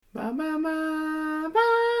ba ba ba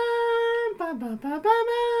ba ba ba ba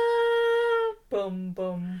ba. Boom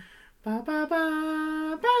boom. Ba ba ba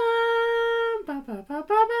ba ba ba ba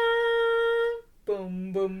ba ba.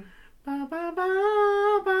 Boom boom. Ba ba ba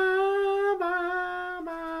ba ba ba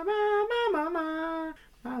ba ba ba ba.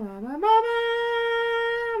 Ba ba ba ba ba.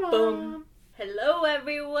 Boom. Hello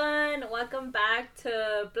everyone. Welcome back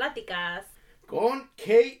to Platicas. Con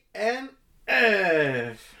K and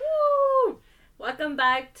F. Woo! Welcome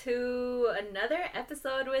back to another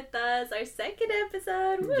episode with us, our second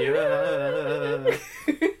episode. Yeah.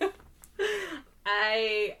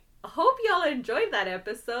 I hope y'all enjoyed that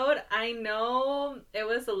episode. I know it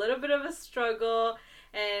was a little bit of a struggle,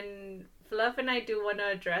 and Fluff and I do want to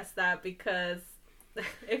address that because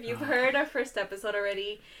if you've heard our first episode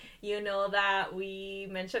already, you know that we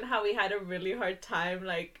mentioned how we had a really hard time,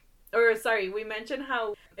 we mentioned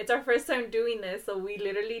how it's our first time doing this, so we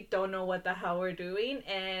literally don't know what the hell we're doing,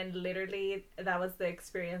 and literally that was the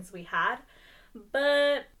experience we had.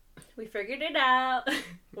 But we figured it out.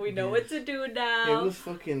 We know what to do now. It was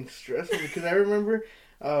fucking stressful because I remember,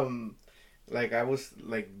 I was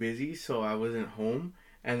busy, so I wasn't home,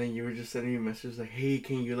 and then you were just sending me messages like, "Hey,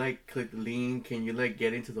 can you click the link? Can you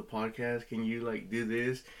get into the podcast? Can you do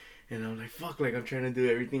this?" And I'm like, "Fuck!" I'm trying to do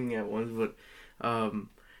everything at once, but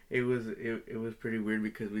it was pretty weird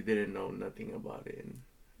because we didn't know nothing about it,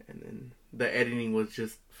 and then the editing was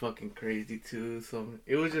just fucking crazy too. So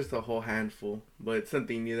it was just a whole handful, but it's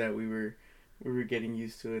something new that we were getting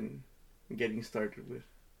used to and getting started with.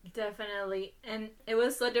 Definitely. And it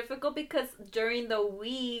was so difficult because during the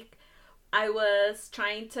week I was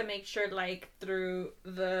trying to make sure through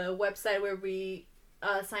the website where we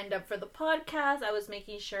signed up for the podcast, I was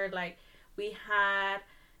making sure we had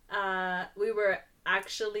we were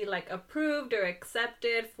actually approved or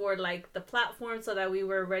accepted for the platform so that we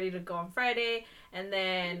were ready to go on Friday. And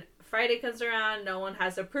then Friday comes around, no one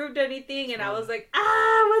has approved anything, and I was like,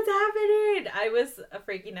 what's happening? I was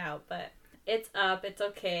freaking out, but it's up, it's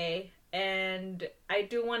okay. And I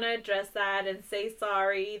do want to address that and say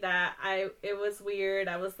sorry that it was weird.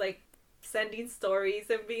 I was sending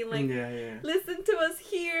stories and being listen to us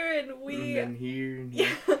here, and then here and here.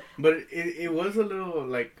 Yeah. But it was a little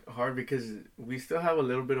hard because we still have a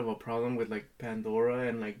little bit of a problem with Pandora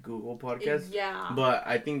and Google Podcasts. Yeah. But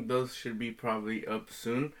I think those should be probably up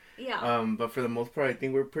soon. Yeah. But for the most part, I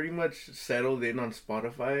think we're pretty much settled in on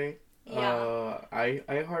Spotify. Yeah.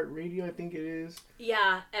 iHeartRadio, I think it is.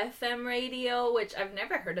 Yeah, FM radio, which I've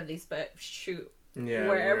never heard of these, but shoot. Yeah,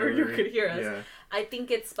 wherever you could hear us. Yeah. I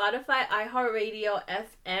think it's Spotify, iHeartRadio,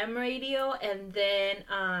 FM radio, and then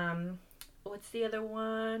what's the other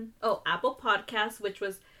one? Oh, Apple Podcasts,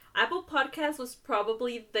 Apple Podcasts was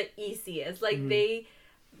probably the easiest. They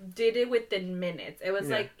did it within minutes. It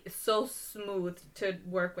was so smooth to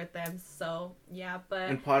work with them. So yeah, but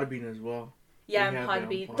and Podbean as well. Yeah, and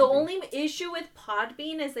Podbean. The only issue with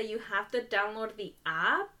Podbean is that you have to download the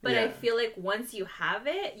app, but I feel like once you have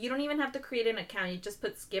it, you don't even have to create an account. You just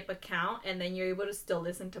put skip account, and then you're able to still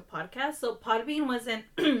listen to podcasts. So Podbean wasn't,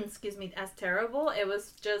 as terrible. It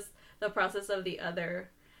was just the process of the other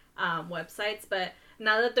websites. But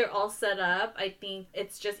now that they're all set up, I think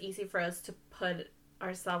it's just easy for us to put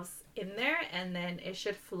ourselves in there, and then it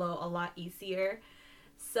should flow a lot easier.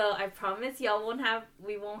 So I promise y'all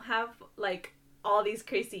we won't have all these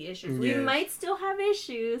crazy issues. Yes. We might still have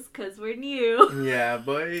issues because we're new. Yeah,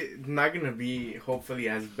 but it's not gonna be hopefully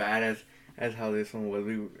as bad as how this one was.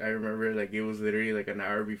 I remember it was literally an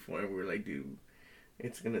hour before, and we were like, dude,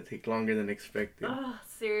 it's gonna take longer than expected. Oh,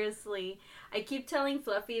 seriously. I keep telling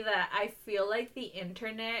Fluffy that I feel like the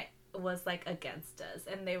internet was against us,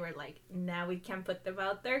 and they were now we can't put them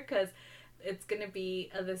out there because it's gonna be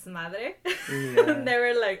a desmadre. Yeah. And they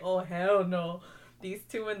were like, oh hell no, these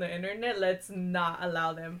two on the internet, let's not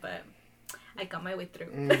allow them. But I got my way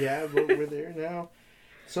through. Yeah, but we're there now.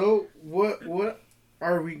 So what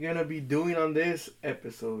are we gonna be doing on this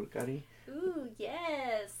episode, Kari? Ooh,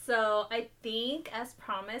 yes. So I think, as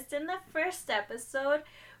promised in the first episode,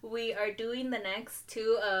 we are doing the next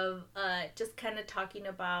two of just kind of talking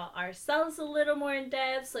about ourselves a little more in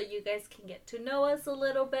depth so you guys can get to know us a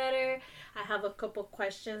little better. I have a couple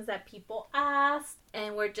questions that people asked,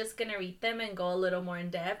 and we're just going to read them and go a little more in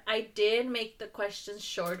depth. I did make the questions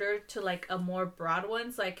shorter to a more broad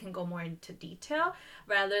one so I can go more into detail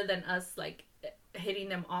rather than us hitting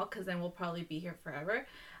them all, because then we'll probably be here forever.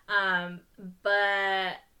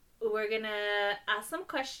 But we're going to ask some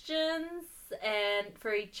questions and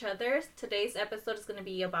for each other. Today's episode is going to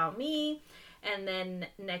be about me, and then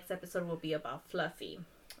next episode will be about Fluffy.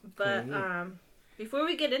 But before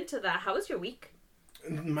we get into that, how was your week?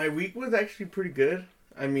 My week was actually pretty good.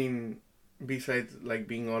 I mean, besides like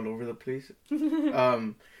being all over the place,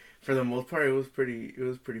 for the most part, it was pretty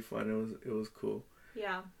fun. It was cool.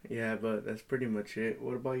 Yeah. Yeah, but that's pretty much it.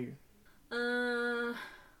 What about you?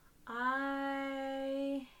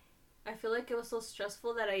 I feel like it was so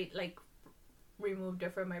stressful that I like removed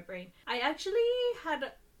it from my brain. I actually had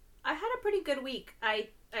a pretty good week. I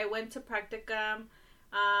went to practicum.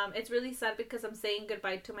 It's really sad because I'm saying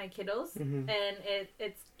goodbye to my kiddos, Mm-hmm. and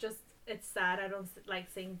it's sad. I don't like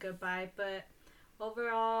saying goodbye, but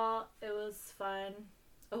overall it was fun.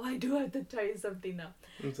 Oh, I do have to tell you something now.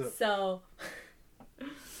 What's up?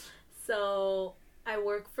 So I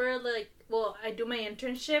work for I do my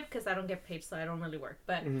internship because I don't get paid, so I don't really work.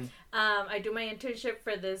 But Mm-hmm. I do my internship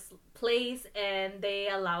for this place, and they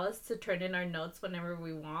allow us to turn in our notes whenever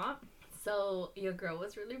we want. So your girl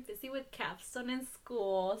was really busy with capstone in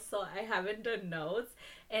school, so I haven't done notes,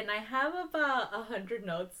 and I have about 100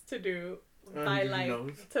 notes to do by 100 like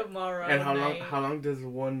notes? tomorrow. And night. how long does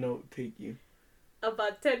one note take you?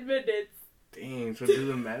 About 10 minutes. Dang, so do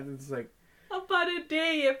the math. It's like About a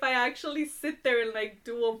day if I actually sit there and like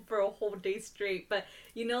do them for a whole day straight. But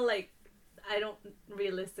like I don't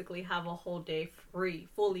realistically have a whole day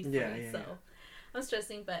fully free. Yeah. So I'm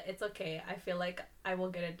stressing, but it's okay. I feel like I will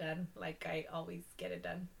get it done. Like I always get it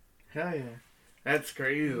done. hell yeah, that's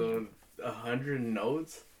crazy though. 100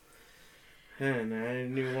 notes. Man, I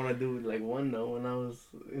didn't even want to do like one note when I was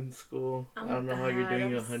in school. I don't know how you're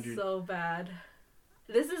doing 100. So bad.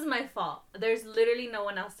 This is my fault. There's literally no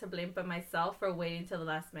one else to blame but myself for waiting till the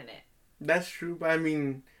last minute. That's true, but I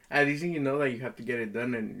mean, at least you know that you have to get it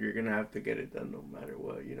done, and you're gonna have to get it done no matter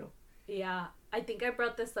what, you know. Yeah, I think I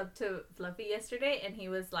brought this up to Fluffy yesterday, and he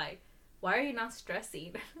was like, "Why are you not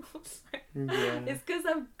stressing?" I was like, Yeah. It's because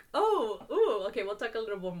okay, we'll talk a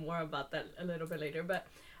little bit more about that a little bit later, but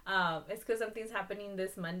it's because something's happening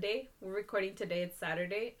this Monday. We're recording today, it's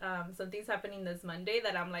Saturday. Something's happening this Monday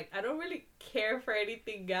that I'm like, I don't really care for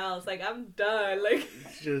anything else. Like, I'm done. Like,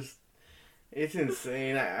 It's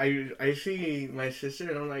insane. I see my sister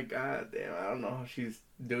and I'm like, God damn, I don't know how she's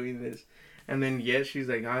doing this. And then she's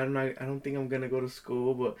like, I don't think I'm gonna go to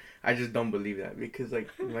school, but I just don't believe that because like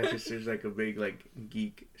my sister's like a big like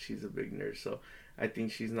geek. She's a big nerd, so I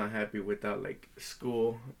think she's not happy without like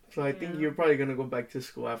school. So I think you're probably gonna go back to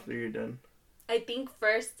school after you're done. I think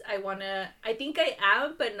first I think I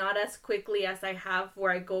am, but not as quickly as I have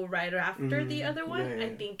where I go right after the other one. Yeah. I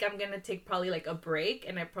think I'm gonna take probably like a break,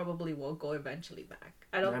 and I probably will go eventually back.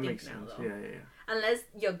 I don't think makes now sense. though. Yeah. Unless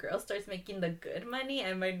your girl starts making the good money,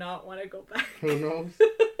 I might not want to go back. Who knows?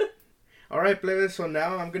 Alright, plebes, so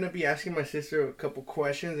now I'm going to be asking my sister a couple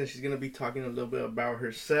questions, and she's going to be talking a little bit about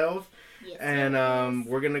herself. Yes, and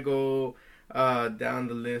we're going to go down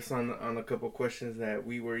the list on a couple questions that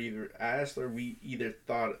we were either asked or we either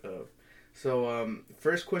thought of. So,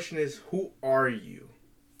 first question is, who are you?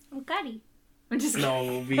 I'm Kari. I'm just kidding.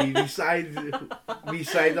 No,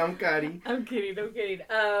 besides I'm Kari. I'm kidding.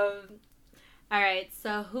 Alright,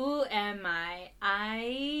 so who am I?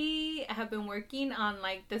 I have been working on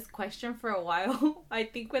like this question for a while, I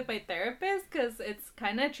think with my therapist, because it's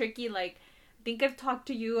kind of tricky. Like, I think I've talked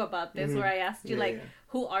to you about this where I asked you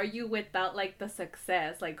who are you without like the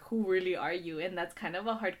success? Like, who really are you? And that's kind of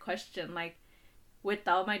a hard question. Like,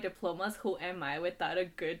 without my diplomas, who am I? Without a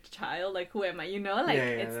good child, like, who am I? You know, like,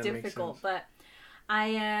 it's difficult. But I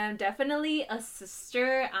am definitely a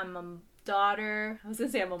sister. I'm a daughter. I was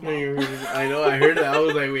gonna say I'm a mom. I know, I heard that. I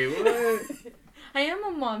was like, wait, what? I am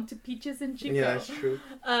a mom to Peaches and Chico. Yeah, that's true.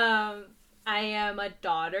 I am a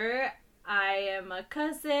daughter. I am a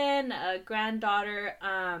cousin, a granddaughter.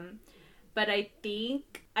 But I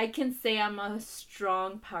think I can say I'm a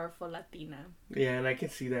strong, powerful Latina. Yeah, and I can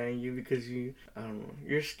see that in you because I don't know,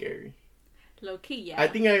 you're scary. Low key, yeah. I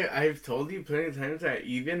think I've told you plenty of times that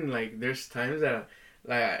even, like, there's times that,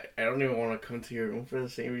 like, I don't even want to come to your room for the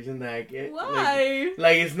same reason that I get. Why?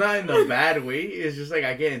 Like, it's not in a bad way. It's just, like,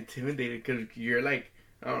 I get intimidated because you're, like,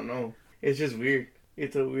 I don't know. It's just weird.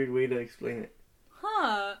 It's a weird way to explain it.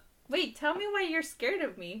 Huh. Wait, tell me why you're scared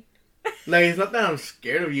of me. Like, it's not that I'm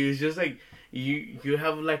scared of you. It's just, like, you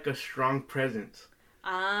have, like, a strong presence.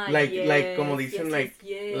 Like, yes, like, como dicen,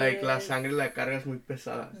 yes. like, la sangre la cargas muy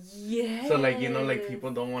pesada. Yes. So, like, you know, like, people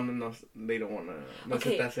don't want to know, they don't want to, no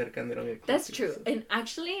Okay. se te acercan, they don't get close. That's true. And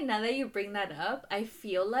actually, now that you bring that up, I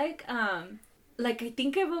feel like I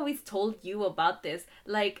think I've always told you about this.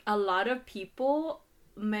 Like, a lot of people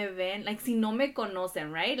me ven, like, si no me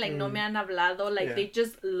conocen, right? Like, no me han hablado, like, they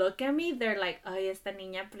just look at me, they're like, ay, esta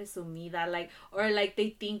niña presumida, like, or, like, they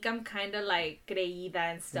think I'm kind of, like, creída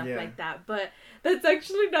and stuff like that, but that's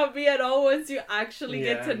actually not me at all once you actually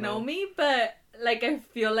get to know me, but, like I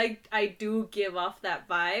feel like I do give off that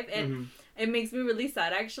vibe, and it makes me really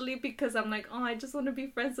sad actually, because I'm like, oh, I just want to be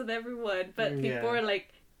friends with everyone, but people are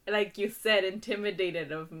like you said,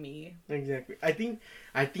 intimidated of me. Exactly. I think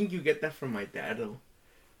you get that from my dad though,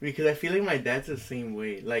 because I feel like my dad's the same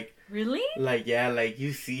way. Like really, like yeah, like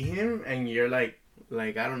you see him and you're like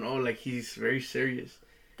I don't know, like he's very serious.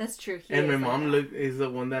 That's true. And my mom is the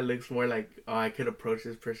one that looks more like, oh, I could approach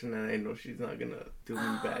this person and I know she's not gonna do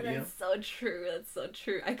me bad. That's so true. That's so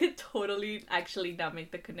true. I could totally actually not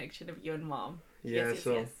make the connection of you and mom. Yeah, yes.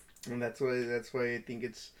 And that's why I think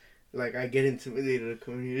it's like I get intimidated to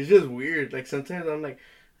come here. It's just weird. Like sometimes I'm like,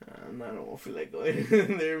 I don't feel like going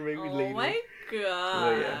there. Maybe later. Oh my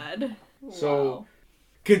god. Yeah. Wow. So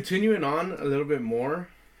continuing on a little bit more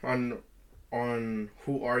on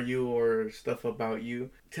who are you or stuff about you.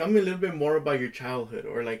 Tell me a little bit more about your childhood,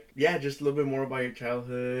 or like, yeah, just a little bit more about your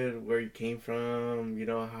childhood, where you came from, you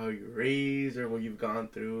know, how you were raised or what you've gone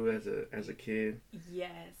through as a kid.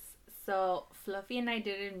 Yes. So Fluffy and I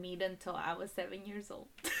didn't meet until I was 7 years old.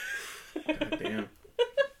 God damn.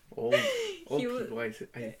 Old people.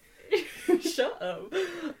 Shut up.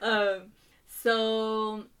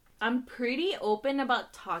 So I'm pretty open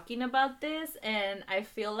about talking about this, and I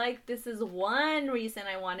feel like this is one reason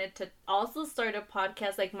I wanted to also start a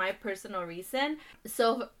podcast, like my personal reason.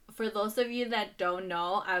 So for those of you that don't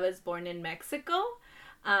know, I was born in Mexico,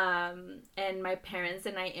 and my parents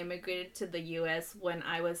and I immigrated to the US when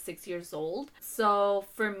I was 6 years old. So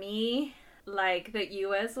for me, like, the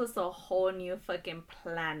US was a whole new fucking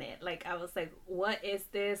planet. Like, I was like, what is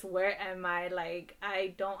this? Where am I? Like,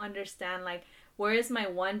 I don't understand, like, where is my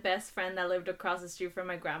one best friend that lived across the street from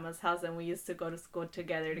my grandma's house and we used to go to school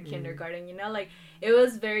together to kindergarten, you know? Like, it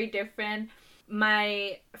was very different.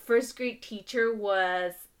 My first grade teacher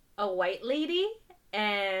was a white lady,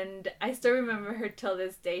 and I still remember her till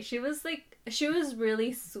this day. She was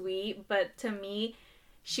really sweet, but to me,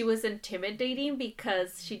 she was intimidating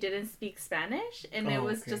because she didn't speak Spanish, and it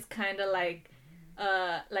was just kind of like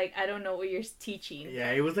I don't know what you're teaching.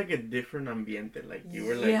 Yeah, it was like a different ambiente. Like, you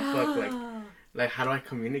were like, fuck, like, how do I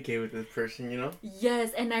communicate with this person, you know?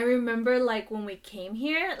 Yes, and I remember, like, when we came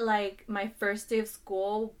here, like, my first day of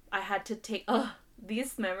school, I had to take,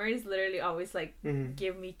 these memories literally always, like,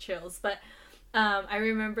 give me chills, but I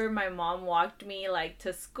remember my mom walked me, like,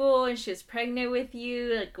 to school, and she was pregnant with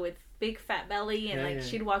you, like, with big fat belly, and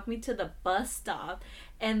she'd walk me to the bus stop.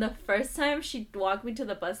 And the first time she walked me to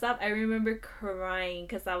the bus stop, I remember crying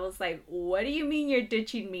because I was like, what do you mean you're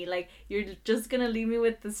ditching me? Like, you're just gonna leave me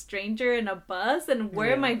with the stranger in a bus? And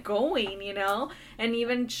where am I going, you know? And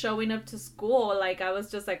even showing up to school, like, I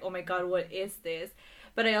was just like, oh my god, what is this?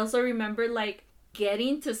 But I also remember, like,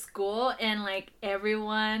 getting to school and, like,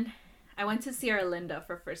 everyone... I went to Sierra Linda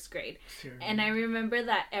for first grade. And I remember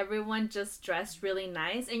that everyone just dressed really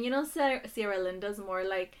nice. And you know, Sierra Linda's more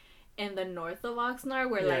like in the north of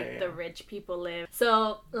Oxnard where the rich people live.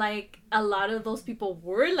 So like a lot of those people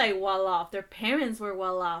were like well off. Their parents were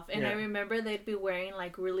well off. And I remember they'd be wearing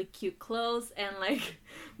like really cute clothes. And like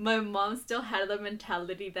my mom still had the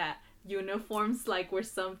mentality that uniforms like were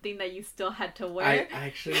something that you still had to wear. I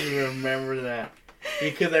actually remember that.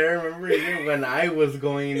 Because I remember even when I was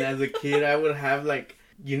going as a kid, I would have like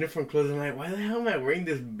uniform clothes and like, why the hell am I wearing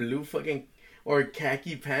this blue fucking or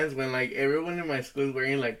khaki pants when like everyone in my school is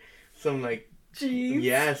wearing like some like jeans?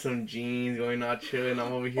 Yeah, some jeans, going out chill, and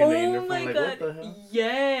I'm over here in the uniform like, God. What the hell?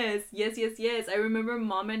 Yes. I remember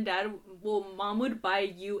mom would buy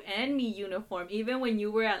you and me uniform even when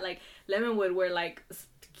you were at like Lemonwood where like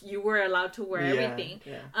you were allowed to wear everything.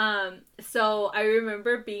 So I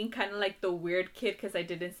remember being kind of like the weird kid because I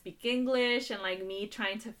didn't speak English and like me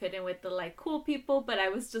trying to fit in with the like cool people, but I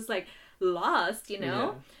was just like lost, you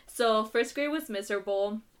know? So first grade was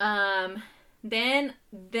miserable. Then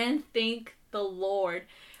thank the Lord,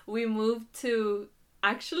 we moved to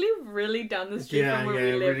actually really down the street from where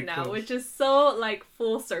we live really now, close. Which is so like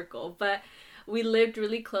full circle, but we lived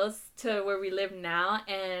really close to where we live now,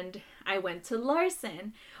 and I went to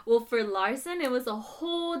Larson. Well, for Larson, it was a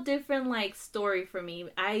whole different, like, story for me.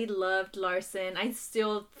 I loved Larson. I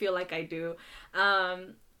still feel like I do.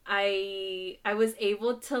 I was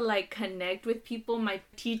able to, like, connect with people. My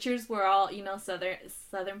teachers were all, you know,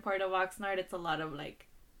 southern part of Oxnard. It's a lot of, like,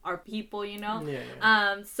 our people, you know?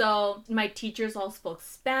 So my teachers all spoke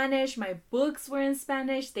Spanish. My books were in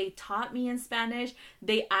Spanish. They taught me in Spanish.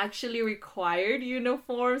 They actually required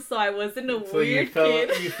uniforms, so I wasn't a weird kid.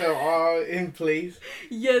 You felt all in place.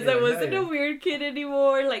 Yes, I wasn't a weird kid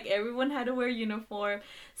anymore. Like, everyone had to wear uniform.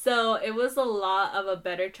 So it was a lot of a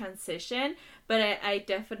better transition. But I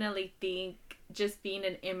definitely think just being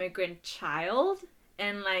an immigrant child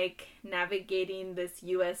and like navigating this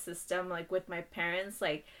US system like with my parents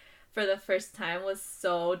like for the first time was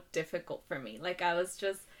so difficult for me. Like I was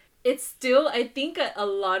just, it's still, I think a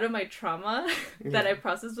lot of my trauma that I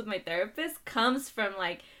process with my therapist comes from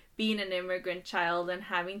like being an immigrant child and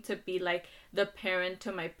having to be like the parent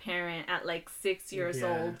to my parent at like 6 years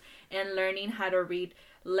old and learning how to read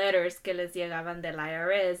letters que les llegaban del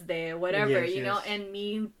IRS, de whatever, you know, and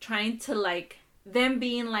me trying to like, them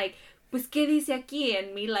being like, pues qué dice aquí,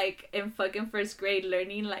 and me like in fucking first grade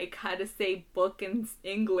learning like how to say book in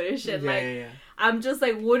English, and I'm just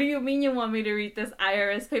like, what do you mean you want me to read this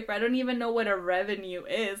IRS paper? I don't even know what a revenue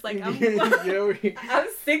is. Like I'm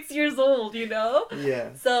 6 years old, you know? Yeah.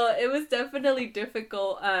 So it was definitely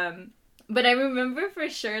difficult. But I remember for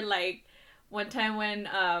sure like one time when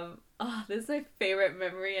oh, this is my favorite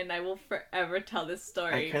memory, and I will forever tell this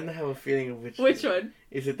story. I kind of have a feeling of which one?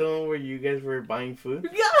 Is it the one where you guys were buying food?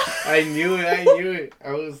 Yeah. I knew it.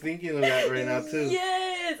 I was thinking of that right now, too.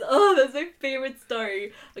 Yes. Oh, that's my favorite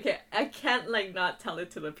story. Okay, I can't, like, not tell it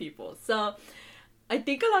to the people. So, I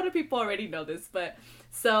think a lot of people already know this, but...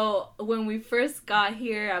 So, when we first got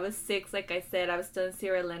here, I was 6, like I said. I was still in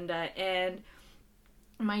Sierra Linda, and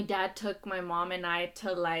my dad took my mom and I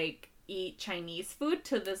to, like, eat Chinese food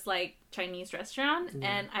to this like Chinese restaurant,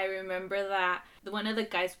 and I remember that one of the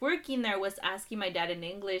guys working there was asking my dad in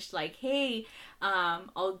English like, hey,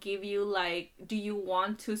 I'll give you like, do you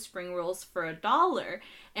want 2 spring rolls for $1?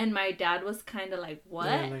 And my dad was kind of like, what?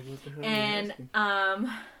 Yeah, like, what the hell and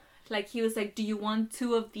like he was like, do you want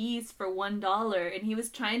 2 of these for $1? And he was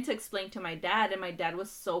trying to explain to my dad, and my dad was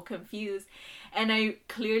so confused. And I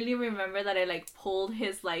clearly remember that I like pulled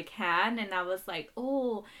his like hand, and I was like,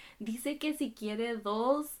 oh, dice que si quiere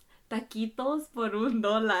 2 taquitos por $1.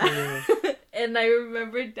 Yeah. And I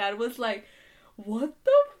remember Dad was like, what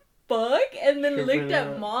the fuck? And then looked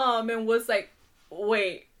at Mom and was like,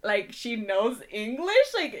 wait, like she knows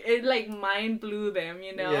English? Like it like mind blew them,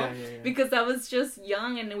 you know? Yeah. Because I was just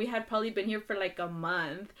young, and we had probably been here for like a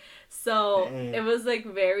month. So it was like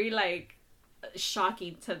very like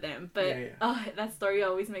shocking to them. But oh, that story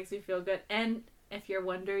always makes me feel good. And if you're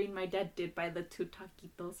wondering, my dad did buy the 2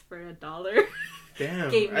 taquitos for $1.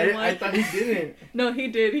 Damn. I thought he didn't. No, he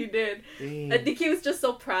did. Dang. I think he was just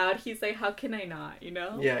so proud. He's like, how can I not, you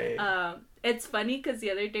know? Yeah. It's funny because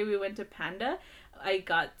the other day we went to Panda. I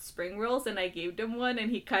got spring rolls and I gave him one,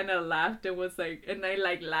 and he kind of laughed and was like, and I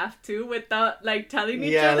like laughed too without like telling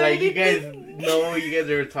each other. Yeah, like anything. You guys know what you guys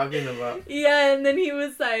are talking about. Yeah, and then he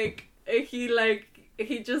was like,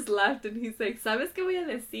 he just laughed and he's like, ¿Sabes qué voy a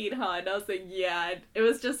decir, huh? And I was like, yeah. It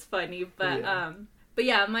was just funny. But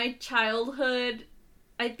yeah, my childhood,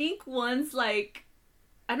 I think once, like,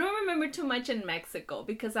 I don't remember too much in Mexico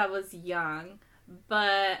because I was young.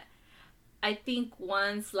 But I think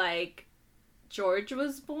once, like, George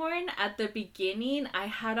was born, at the beginning, I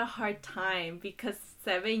had a hard time because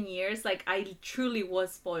 7 years, like, I truly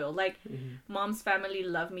was spoiled. Like, Mom's family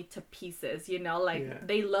loved me to pieces, you know? Like,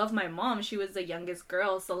 they love my mom. She was the youngest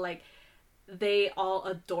girl, so, like, they all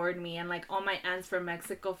adored me. And, like, all my aunts from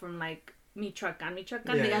Mexico, from, like, Michoacan,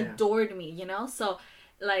 they adored me, you know? So,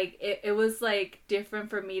 like, it was, like, different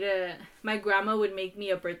for me to... My grandma would make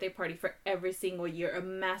me a birthday party for every single year. A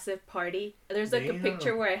massive party. There's, like, a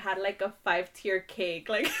picture where I had, like, a 5-tier cake.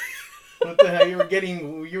 Like... What the hell? You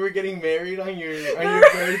were getting married on your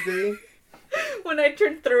birthday? When I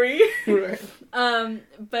turned 3. Right.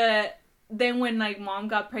 But then when, like, Mom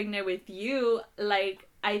got pregnant with you, like,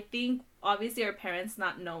 I think... Obviously, our parents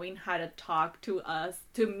not knowing how to talk to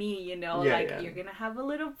me, you know, you're gonna have a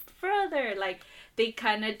little brother. Like, they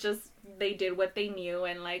kind of just, they did what they knew.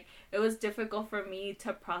 And, like, it was difficult for me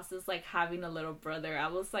to process, like, having a little brother. I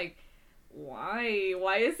was like, why?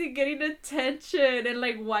 Why is he getting attention? And,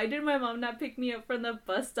 like, why did my mom not pick me up from the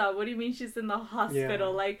bus stop? What do you mean she's in the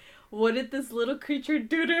hospital? Yeah. Like, what did this little creature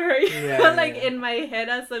do to her? In my head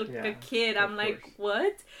as a kid, I'm like,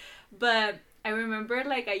 what? But... I remember,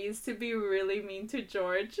 like, I used to be really mean to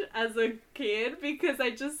George as a kid because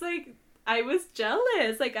I just, like, I was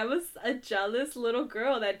jealous. Like, I was a jealous little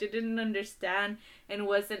girl that didn't understand and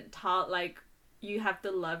wasn't taught, like, you have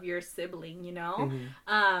to love your sibling, you know?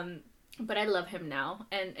 But I love him now.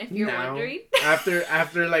 And if you're wondering...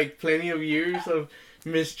 after, like, plenty of years of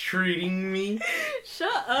mistreating me.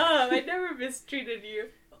 Shut up. I never mistreated you.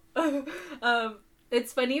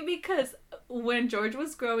 It's funny because when George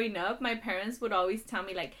was growing up, my parents would always tell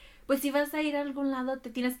me, like, pues si vas a ir a algún lado, te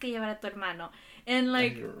tienes que llevar a tu hermano. And,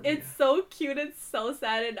 like, it's so cute and so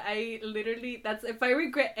sad. And I literally, if I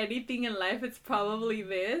regret anything in life, it's probably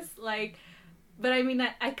this. Like, but I mean,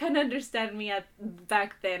 I kind of understand me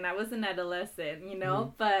back then. I was an adolescent, you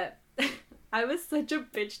know? But I was such a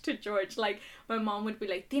bitch to George. Like, my mom would be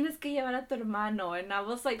like, tienes que llevar a tu hermano. And I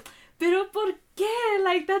was like, pero por qué?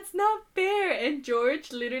 Like, that's not fair. And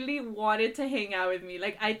George literally wanted to hang out with me.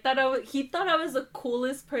 Like, he thought I was the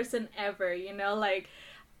coolest person ever, you know? Like,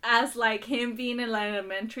 as like him being in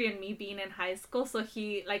elementary and me being in high school, so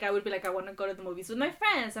he like I would be like, I want to go to the movies with my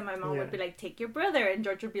friends, and my mom would be like, take your brother, and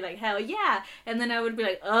George would be like, hell yeah, and then I would be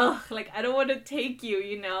like, ugh, like I don't want to take you,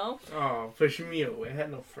 you know. Oh, pushing me away. I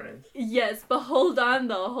had no friends. Yes, but hold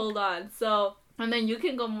on. So, and then you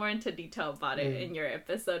can go more into detail about it in your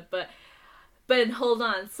episode, but hold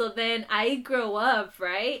on. So then I grow up,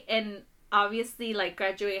 right, and obviously like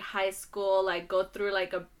graduate high school, like go through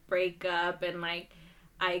like a breakup, and like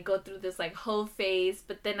I go through this like whole phase,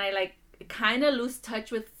 but then I like kind of lose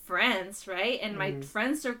touch with friends, right? And my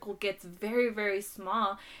friend circle gets very, very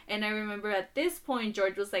small. And I remember at this point,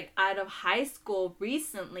 George was like out of high school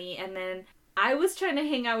recently, and then I was trying to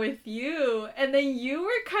hang out with you, and then you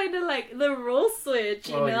were kind of like the role switch,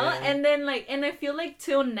 you know? Yeah. And then like, and I feel like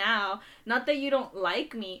till now, not that you don't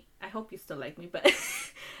like me, I hope you still like me, but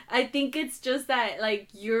I think it's just that, like,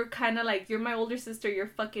 you're kind of like, you're my older sister, you're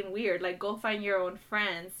fucking weird. Like, go find your own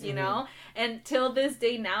friends, you know? And till this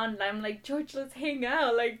day now, and I'm like, George, let's hang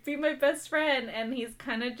out. Like, be my best friend. And he's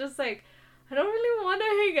kind of just like, I don't really want to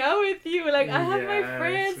hang out with you. Like, I have my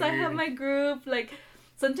friends, I have my group. Like,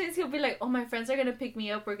 sometimes he'll be like, oh, my friends are going to pick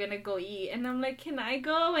me up, we're going to go eat. And I'm like, can I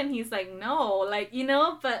go? And he's like, no. Like, you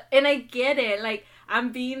know? But, and I get it. Like,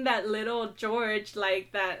 I'm being that little George,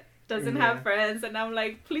 like, that doesn't have friends, and I'm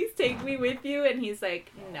like, please take me with you, and he's like,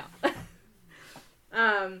 no.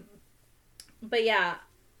 But yeah,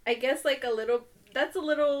 I guess like that's a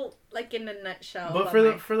little like in a nutshell. But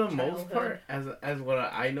for the most part, as what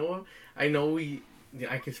I know, I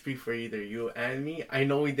can speak for either you and me. I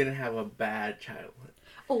know we didn't have a bad childhood.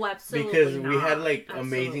 Oh, absolutely. Because we had like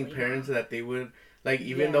amazing parents that they would like,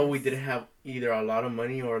 even though we didn't have either a lot of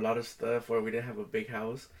money or a lot of stuff, or we didn't have a big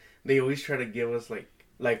house, they always try to give us like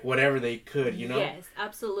whatever they could, you know? Yes,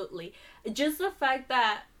 absolutely. Just the fact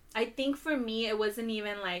that I think for me it wasn't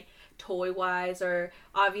even like toy wise, or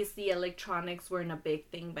obviously electronics weren't a big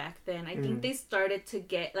thing back then. I think they started to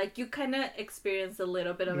get like, you kind of experienced a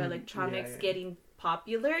little bit of electronics getting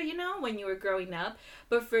popular, you know, when you were growing up.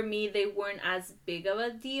 But for me, they weren't as big of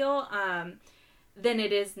a deal than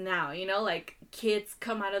it is now, you know? Like, kids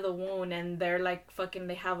come out of the womb and they're like fucking,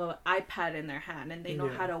 they have an iPad in their hand and they know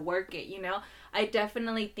how to work it, you know? I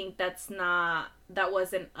definitely think that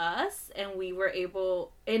wasn't us, and we were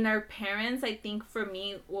able, in our parents, I think for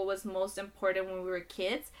me, what was most important when we were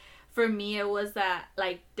kids, for me, it was that,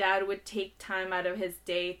 like, Dad would take time out of his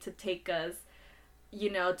day to take us, you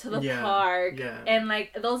know, to the park, and,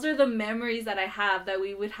 like, those are the memories that I have, that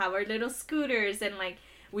we would have our little scooters, and, like,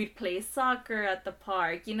 we'd play soccer at the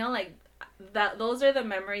park, you know, like, that, those are the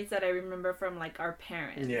memories that I remember from, like, our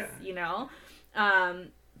parents, you know?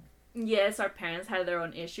 Yes, our parents had their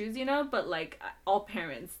own issues, you know, but, like, all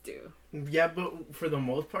parents do. Yeah, but for the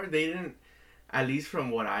most part, they didn't, at least from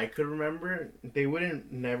what I could remember, they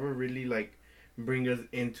wouldn't never really, like, bring us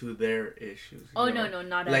into their issues. Oh, no,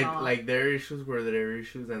 not at all. Like, their issues were their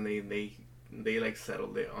issues, and they like,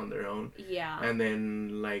 settled it on their own. Yeah. And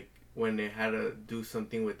then, like, when they had to do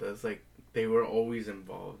something with us, like, they were always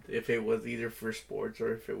involved. If it was either for sports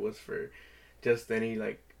or if it was for just any,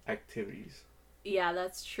 like, activities. Yeah,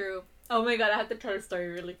 that's true. Oh my god, I have to tell a story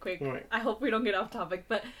really quick. Right. I hope we don't get off topic.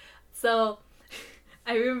 But, so,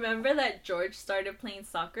 I remember that George started playing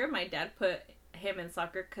soccer. My dad put him in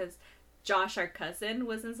soccer because Josh, our cousin,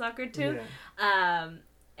 was in soccer too. Yeah.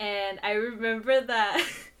 And I remember that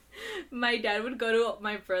my dad would go to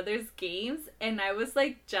my brother's games, and I was,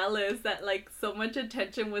 like, jealous that, like, so much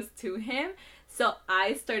attention was to him. So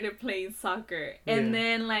I started playing soccer. And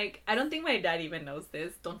then, like, I don't think my dad even knows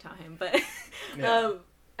this. Don't tell him. But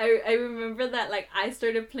I remember that, like, I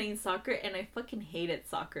started playing soccer, and I fucking hated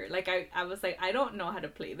soccer. Like, I was like, I don't know how to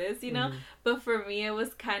play this, you know? But for me, it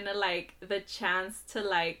was kind of, like, the chance to,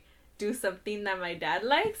 like, do something that my dad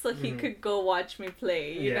likes, so he could go watch me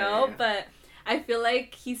play, you know? Yeah. But I feel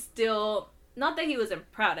like he's still... Not that he wasn't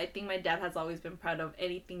proud. I think my dad has always been proud of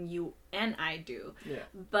anything you and I do. Yeah.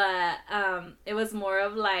 But it was more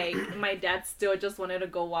of like my dad still just wanted to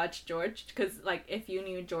go watch George, because like if you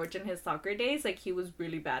knew George in his soccer days, like he was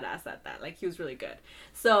really badass at that. Like he was really good.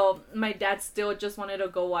 So my dad still just wanted to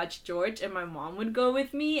go watch George, and my mom would go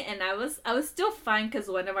with me, and I was still fine because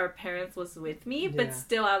one of our parents was with me, but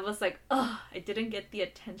still I was like, oh, I didn't get the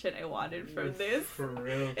attention I wanted from this. For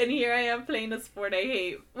real. And here I am playing a sport I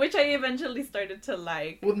hate, which I eventually started to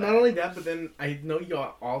like. Well, not only that, but then I know you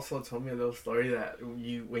also told me a little story that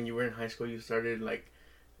when you were in high school, you started like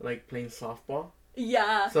like playing softball.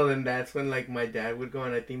 Yeah. So then that's when like my dad would go,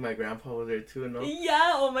 and I think my grandpa was there too. No.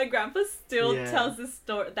 Yeah. Oh, my grandpa still tells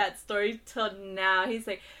that story till now. He's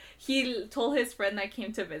like, he told his friend that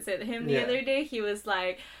came to visit him the other day. He was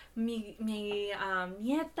like, mi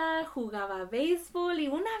nieta jugaba béisbol y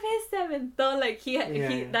una vez se aventó. Like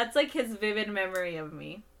he that's like his vivid memory of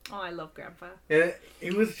me. Oh, I love Grandpa. And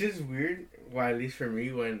it was just weird. Well, at least for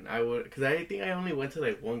me, when I would, because I think I only went to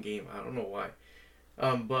like one game. I don't know why.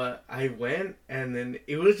 But I went, and then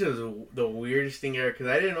it was just the weirdest thing ever, because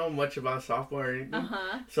I didn't know much about softball or anything.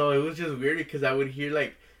 So it was just weird because I would hear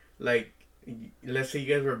like, let's say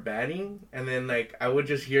you guys were batting, and then like I would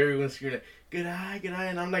just hear everyone scream like, good eye,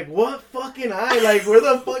 and I'm like, what fucking eye? Like, where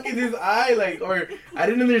the fuck is this eye? Like, or I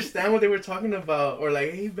didn't understand what they were talking about, or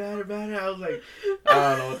like, hey, batter. I was like, I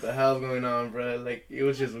don't know what the hell's going on, bro. Like, it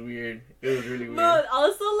was just weird. It was really weird. But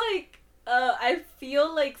also, like, I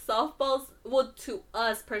feel like softball's, well, to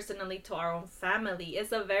us personally, to our own family,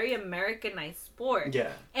 is a very Americanized sport.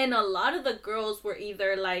 Yeah. And a lot of the girls were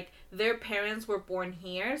either like, their parents were born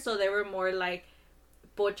here, so they were more like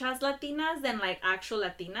pochas Latinas than like actual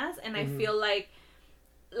Latinas. And I feel like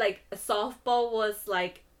softball was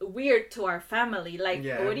like weird to our family. Like,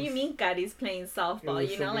 what do you mean Cari's playing softball?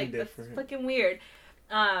 You know, like, that's fucking weird.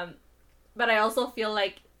 But I also feel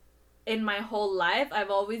like in my whole life, I've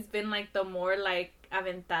always been like the more like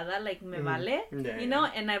aventada, like me vale, you know,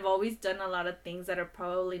 and I've always done a lot of things that are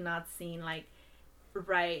probably not seen like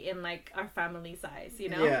right in like our family's eyes, you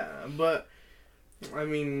know? Yeah, but I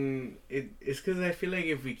mean, it's because I feel like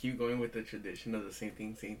if we keep going with the tradition of the same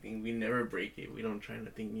thing, we never break it. We don't try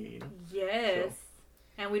nothing new, you know? Yes. So.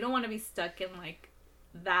 And we don't want to be stuck in like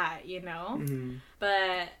that, you know?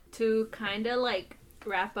 But to kind of like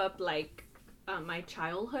wrap up like my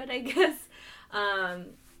childhood, I guess.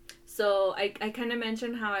 So I kind of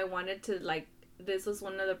mentioned how I wanted to like, this was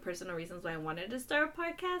one of the personal reasons why I wanted to start a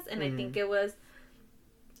podcast. And I think it was,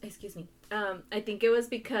 I think it was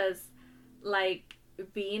because like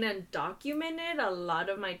being undocumented a lot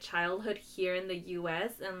of my childhood here in the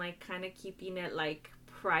US and like kind of keeping it like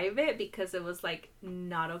private because it was like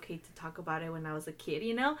not okay to talk about it when I was a kid,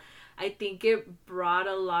 you know? I think it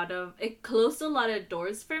closed a lot of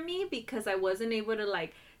doors for me because I wasn't able to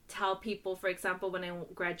like tell people, for example, when I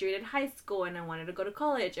graduated high school and I wanted to go to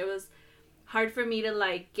college, it was hard for me to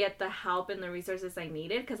like get the help and the resources I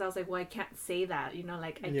needed because I was like, well, I can't say that, you know,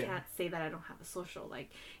 like I can't say that I don't have a social, like,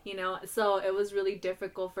 you know, so it was really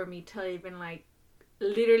difficult for me to even like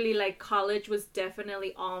literally like college was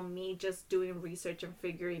definitely all me just doing research and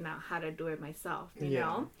figuring out how to do it myself, you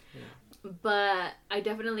know? But I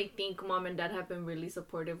definitely think mom and dad have been really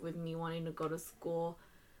supportive with me wanting to go to school,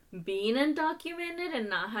 being undocumented and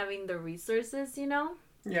not having the resources, you know?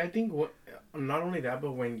 Yeah, I think not only that,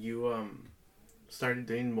 but when you started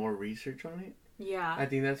doing more research on it, I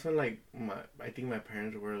think that's when like I think my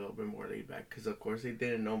parents were a little bit more laid back because of course they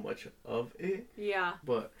didn't know much of it. Yeah.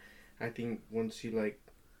 But I think once you like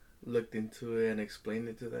looked into it and explained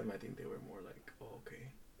it to them, I think they were more like, oh, okay.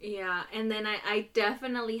 Yeah, and then I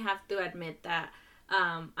definitely have to admit that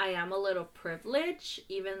I am a little privileged,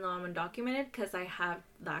 even though I'm undocumented, because I have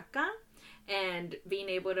DACA. And being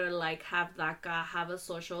able to, like, have DACA, have a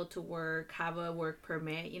social to work, have a work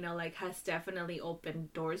permit, you know, like, has definitely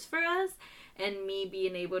opened doors for us. And me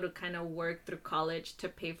being able to kind of work through college to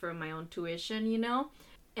pay for my own tuition, you know?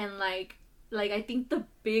 And, like, I think the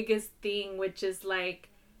biggest thing, which is, like,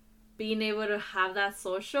 being able to have that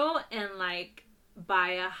social and, like, buy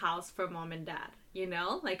a house for mom and dad, you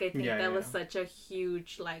know? Like, I think that was such a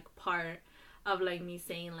huge, like, part of like me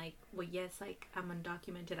saying like, well, yes, like I'm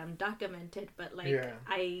documented, but like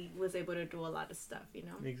I was able to do a lot of stuff, you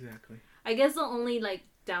know? Exactly. I guess the only like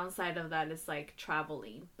downside of that is like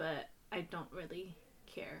traveling, but I don't really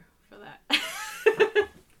care for that.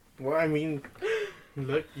 Well, I mean,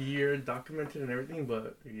 look, you're documented and everything,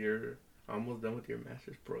 but you're almost done with your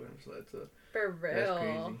master's program, so for real. That's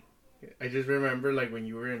crazy. I just remember like when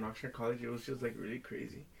you were in Oxnard College, it was just like really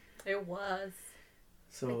crazy. It was.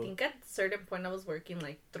 So I think at a certain point I was working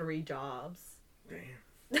like 3 jobs.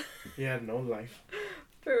 Damn. You had no life.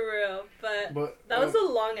 For real. But that was a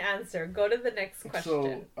long answer. Go to the next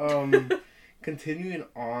question. So, continuing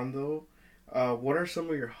on though, what are some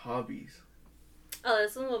of your hobbies? Oh,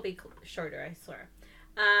 this one will be shorter, I swear.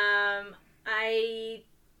 I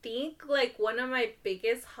think like one of my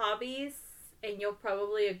biggest hobbies, and you'll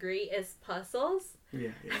probably agree, is puzzles. Yeah.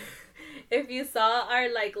 If you saw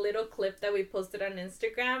our like little clip that we posted on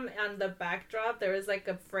Instagram, on the backdrop there was like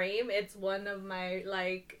a frame. It's one of my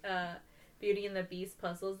like Beauty and the Beast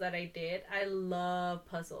puzzles that I did. I love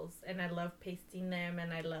puzzles, and I love pasting them,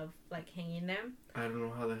 and I love, like, hanging them. I don't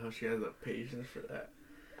know how the hell she has the patience for that.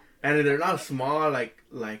 And they're not small, like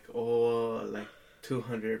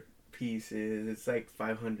 200 pieces. It's like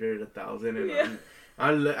 500, 1,000, and Yeah.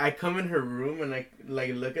 I come in her room and I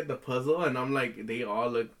like look at the puzzle and I'm like, they all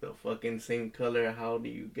look the fucking same color. How do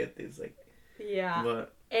you get this? Like, Yeah.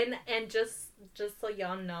 but And just so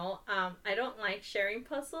y'all know, I don't like sharing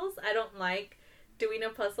puzzles. I don't like doing a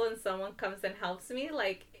puzzle and someone comes and helps me.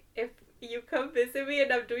 Like, if you come visit me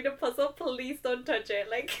and I'm doing a puzzle, please don't touch it.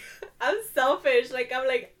 Like, I'm selfish. Like, I'm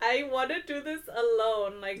like, I want to do this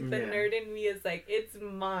alone. Like, the nerd in me is like, it's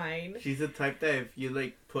mine. She's the type that if you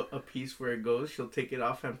like put a piece where it goes, she'll take it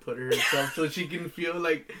off and put it herself so she can feel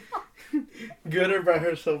like good about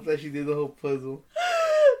herself that she did the whole puzzle.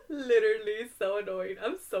 Literally so annoyed.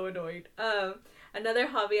 I'm so annoyed. Another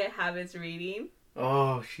hobby I have is reading.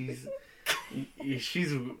 Oh, she's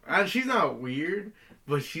not weird,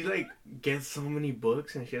 but she like gets so many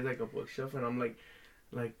books and she has like a bookshelf and I'm like,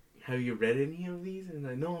 have you read any of these? And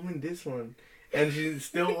like, no, I'm in this one. And she's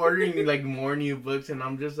still ordering like more new books and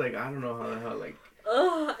I'm just like, I don't know how the hell like.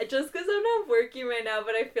 Ugh, just because I'm not working right now,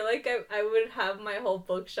 but I feel like I would have my whole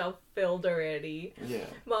bookshelf filled already. Yeah.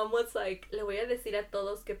 Mom was like, le voy a decir a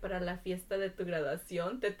todos que para la fiesta de tu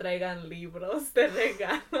graduación te traigan libros de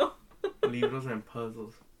regalo. Libros and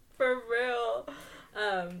puzzles. For real.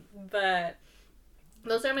 But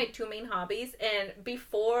those are my two main hobbies. And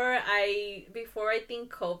before I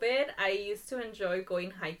think COVID, I used to enjoy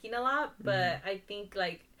going hiking a lot. But I think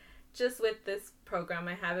like just with this program,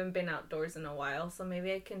 I haven't been outdoors in a while, so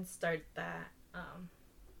maybe I can start that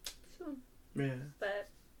soon. Yeah. But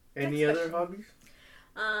any other hobbies?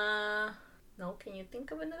 No. Can you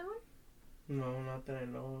think of another one? No, not that I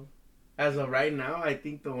know of. As of right now, I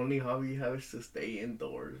think the only hobby you have is to stay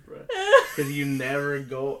indoors, bro. Because you never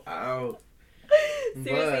go out.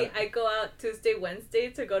 Seriously, I go out Tuesday, Wednesday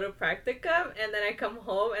to go to practicum, and then I come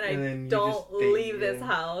home and I don't leave this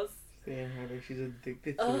house. Damn, she's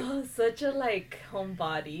addicted to it. Oh, such a like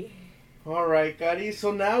homebody. Alright, Gadi.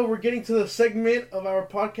 So now we're getting to the segment of our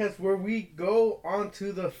podcast where we go on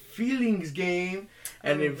to the feelings game.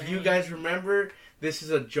 And if you guys remember, this is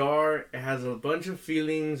a jar. It has a bunch of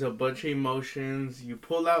feelings, a bunch of emotions. You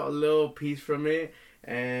pull out a little piece from it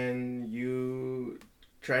and you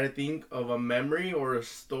try to think of a memory or a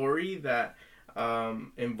story that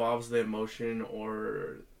involves the emotion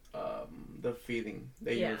or the feeling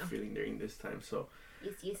that you were feeling during this time. So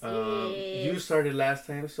yes. you started last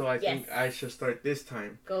time, so I think I should start this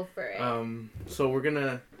time. Go for it. So we're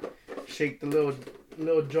gonna shake the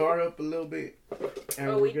little jar up a little bit,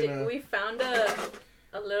 and we found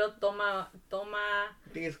a little toma. I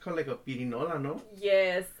think it's called like a pirinola, no?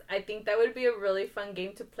 Yes, I think that would be a really fun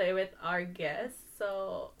game to play with our guests.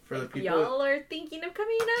 So for the people y'all are thinking of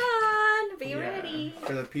coming on, be ready.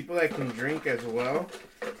 For the people that can drink as well,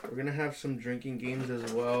 we're gonna have some drinking games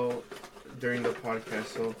as well during the podcast.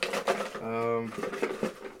 So,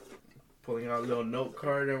 pulling out a little note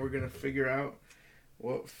card, and we're gonna figure out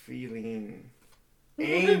what feeling.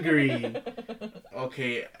 Angry.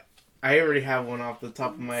 Okay, I already have one off the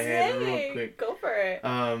top of my head, real quick. Go for it.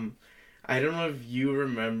 I don't know if you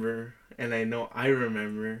remember, and I know I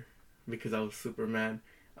remember because I was super mad.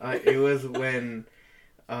 It was when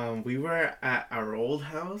we were at our old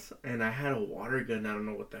house, and I had a water gun. I don't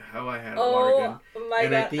know what the hell I had a water gun. Oh my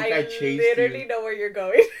god! I think I chased literally you. know where you're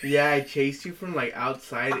going. Yeah, I chased you from like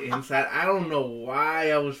outside, inside. I don't know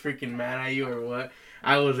why I was freaking mad at you or what.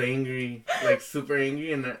 I was angry, like super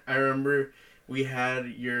angry, and I remember we had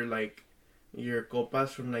your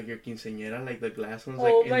copas from like your quinceañera, like the glass ones,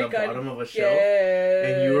 like in the bottom of a shelf,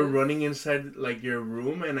 and you were running inside like your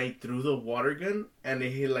room, and I threw the water gun, and it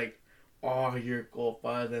hit like all your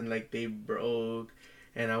copas, and like they broke,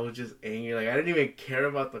 and I was just angry. Like I didn't even care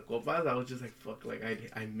about the copas. I was just like, fuck, like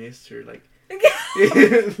I missed her, like.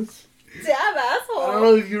 Damn asshole. I don't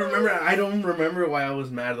know if you remember. I don't remember why I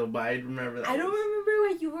was mad though, but I remember that. I don't remember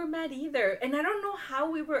why you were mad either, and I don't know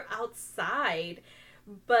how we were outside,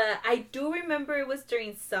 but I do remember it was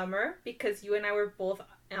during summer because you and I were both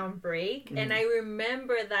on break, and I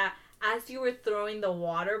remember that as you were throwing the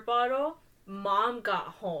water bottle, Mom got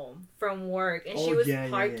home from work and she was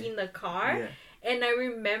parking the car. Yeah. And I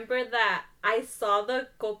remember that I saw the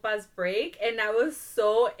copas break and I was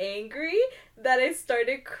so angry that I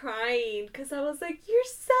started crying because I was like, you're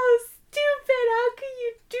so stupid. How can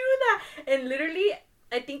you do that? And literally,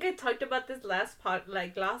 I think I talked about this last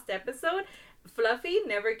episode. Fluffy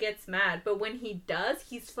never gets mad, but when he does,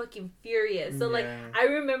 he's fucking furious. So, like, Yeah. I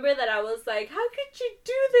remember that I was like, how could you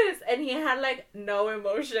do this? And he had, like, no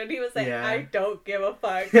emotion. He was like, Yeah. I don't give a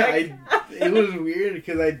fuck. Like, It was weird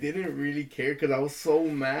because I didn't really care because I was so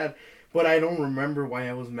mad. But I don't remember why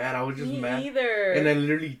I was mad. I was just me mad. either. And I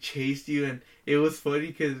literally chased you, and it was funny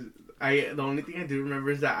because the only thing I do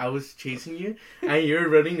remember is that I was chasing you, and you were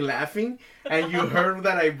running laughing, and you heard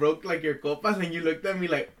that I broke, like, your copas, and you looked at me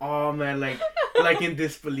like, oh, man, like in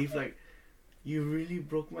disbelief, like, you really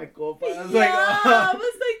broke my copas? I was like, oh. I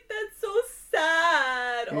was like, that's so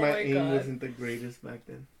sad. Oh my aim God. wasn't the greatest back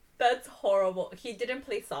then. That's horrible. He didn't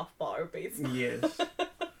play softball or baseball. Yes.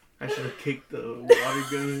 I should have kicked the water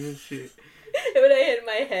gun and shit. It would have hit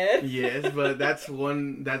my head. Yes, but that's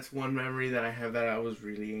one memory that I have that I was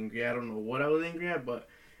really angry. I don't know what I was angry at, but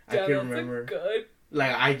I can remember. Good.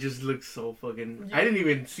 Like, I just looked so fucking... Yeah. I didn't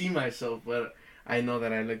even see myself, but I know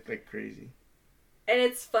that I looked like crazy. And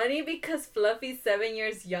it's funny because Fluffy's 7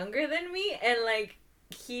 years younger than me, and, like,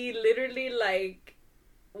 he literally, like,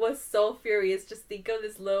 was so furious. Just think of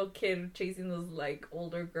this little kid chasing this, like,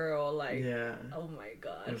 older girl, like... Yeah. Oh my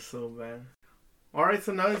God. It was so bad. Alright,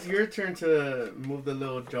 so now it's your turn to move the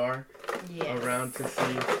little jar around to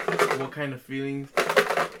see what kind of feelings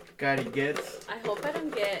Gotti gets. I hope I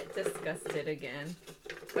don't get disgusted again.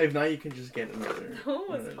 If not, you can just get another. No, it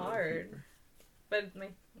was another hard. paper. But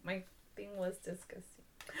my thing was disgusting.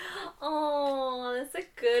 Oh, that's a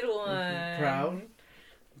good one. Proud?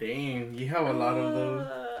 Dang, you have a lot of those.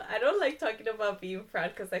 I don't like talking about being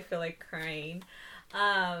proud because I feel like crying.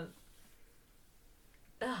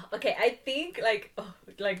 Okay, I think like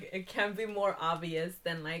it can be more obvious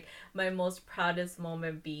than like my most proudest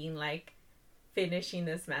moment being like finishing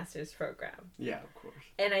this master's program. Yeah, of course.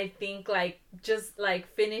 And I think like just like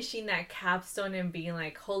finishing that capstone and being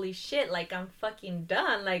like, holy shit, like I'm fucking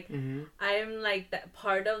done. Like I'm like that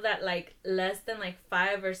part of that like less than like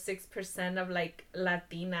 5 or 6% of like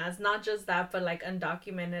Latinas, not just that, but like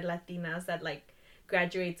undocumented Latinas that like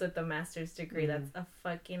graduates with a master's degree. That's a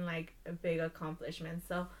fucking like a big accomplishment.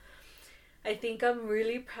 So I think I'm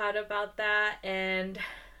really proud about that, and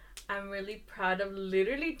I'm really proud of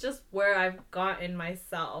literally just where I've gotten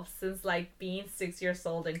myself since like being 6 years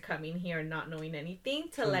old and coming here and not knowing anything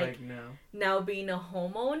to like now being a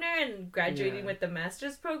homeowner and graduating with the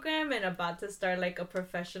master's program and about to start like a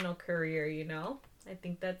professional career, you know? I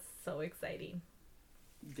think that's so exciting.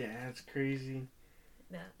 Yeah, it's crazy.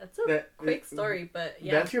 Yeah, that's a quick story, but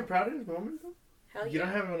yeah. That's your proudest moment, though? Hell yeah. You don't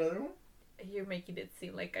have another one? You're making it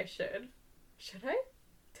seem like I should. Should I?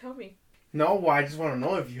 Tell me. No, well, I just want to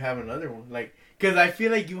know if you have another one. Like, because I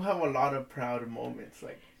feel like you have a lot of proud moments.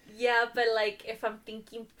 Like, yeah, but like, if I'm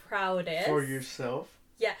thinking proudest. For yourself?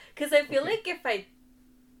 Yeah, because I feel like if I...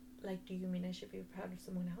 Like, do you mean I should be proud of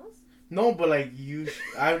someone else? No, but like,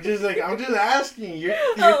 I'm just asking. You're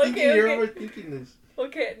overthinking this.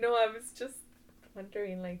 Okay, no, I was just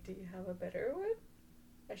wondering, like, do you have a better one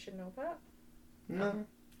I should know about? No.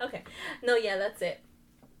 Okay. No, yeah, that's it.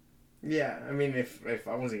 Yeah, I mean, if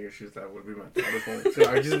I was in your shoes, that would be my proudest moment.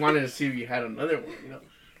 So I just wanted to see if you had another one, you know?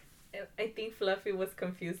 I think Fluffy was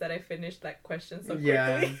confused that I finished that question so quickly.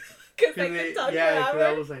 Yeah. Because I could talk for because I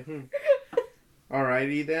hours. was like,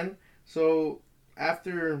 Alrighty then. So,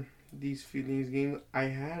 after these feelings game, I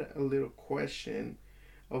had a little question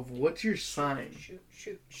of what's your sign?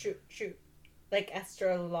 Shoot. Like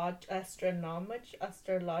astrological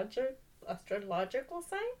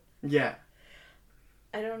sign? Yeah.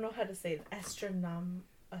 I don't know how to say it. I don't know.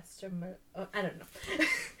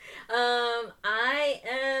 I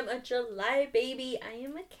am a July baby. I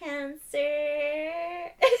am a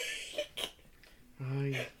Cancer. Oh,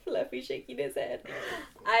 yeah. Fluffy shaking his head.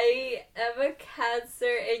 I am a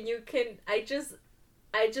Cancer, and I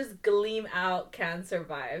just gleam out Cancer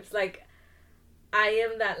vibes. Like, I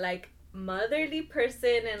am that like motherly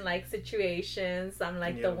person in like situations. I'm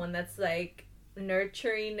like the one that's like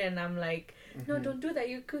nurturing, and I'm like, no, don't do that,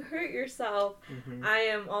 you could hurt yourself. I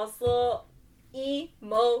am also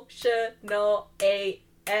emotional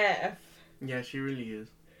AF. Yeah, she really is.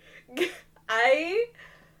 I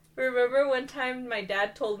remember one time my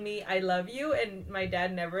dad told me I love you, and my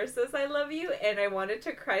dad never says I love you, and I wanted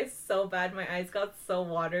to cry so bad. My eyes got so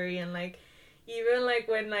watery, and like even like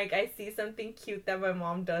when like I see something cute that my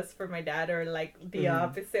mom does for my dad, or like the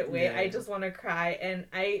opposite way, I just want to cry. And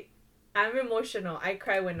I'm emotional. I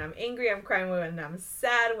cry when I'm angry. I'm crying when I'm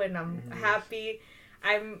sad. When I'm happy,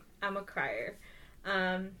 I'm a crier.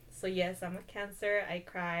 So yes, I'm a Cancer. I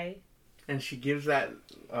cry. And she gives that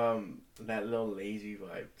little lazy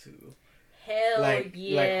vibe too. Hell like,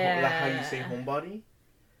 yeah. Like how you say homebody.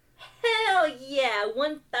 Hell yeah,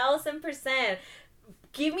 1000%.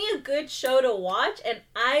 Give me a good show to watch and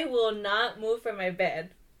I will not move from my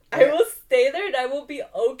bed. I will stay there and I will be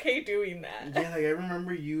okay doing that. Yeah, like I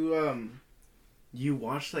remember you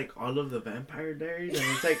watched like all of the Vampire Diaries and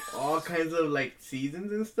it's like all kinds of like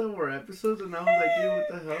seasons and stuff or episodes and I was like, dude, what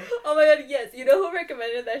the hell? Oh my god, yes. You know who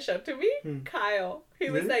recommended that show to me? Hmm. Kyle. He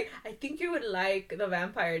was Really? like, I think you would like the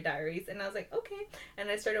Vampire Diaries. And I was like, okay. And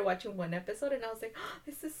I started watching one episode and I was like, oh,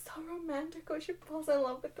 this is so romantic when she falls in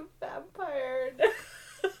love with the vampire.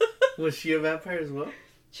 Was she a vampire as well?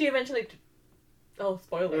 She eventually... Oh,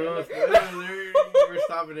 spoiler. Oh, alert. spoiler alert. We're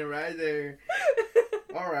stopping it right there.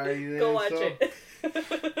 Alrighty then. Go watch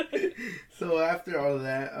it. So after all of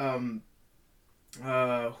that,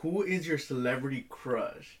 who is your celebrity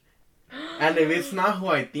crush? And if it's not who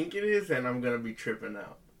I think it is, then I'm gonna be tripping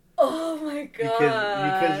out. Oh my god.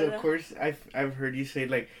 Because of course I've heard you say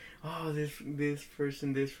like, oh this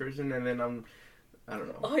person, and then I don't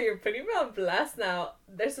know. Oh, you're putting me on blast now.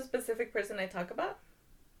 There's a specific person I talk about.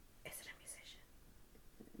 Is it a musician?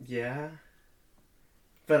 Yeah.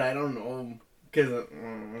 But I don't know. Because Does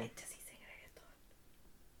he sing reggaeton?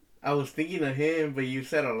 I was thinking of him, but you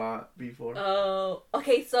said a lot before. Oh,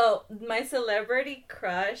 okay. So my celebrity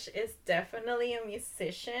crush is definitely a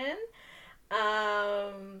musician.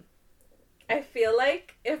 I feel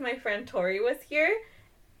like if my friend Tori was here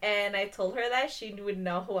and I told her that, she would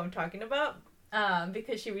know who I'm talking about.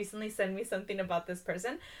 Because she recently sent me something about this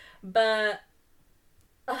person. But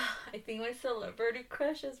I think my celebrity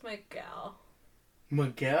crush is Miguel.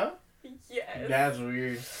 Miguel? Yes. That's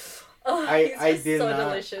weird. Oh, I he's did so not.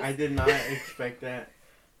 delicious. I did not expect that.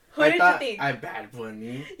 Who I did thought you think? I Bad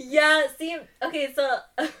Bunny. Yeah, see, okay, so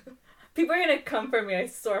people are gonna come for me, I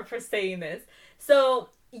swear, for saying this. So,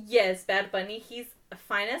 yes, Bad Bunny, he's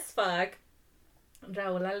fine as fuck.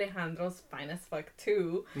 Raúl Alejandro's fine as fuck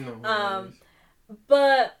too. No.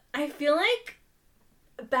 But I feel like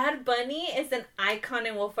Bad Bunny is an icon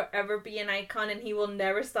and will forever be an icon and he will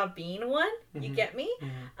never stop being one. You Mhm. get me?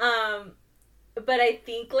 Mhm. But I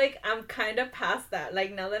think like I'm kind of past that.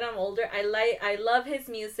 Like now that I'm older, I love his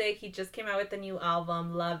music. He just came out with a new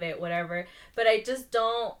album, love it, whatever. But I just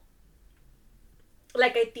don't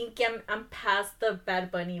like. I think I'm past the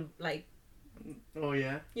Bad Bunny. Like, Oh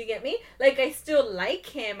yeah. you get me? Like I still like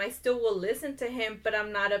him. I still will listen to him, but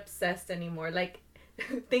I'm not obsessed anymore. Like,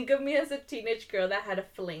 think of me as a teenage girl that had a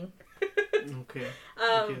fling. Okay.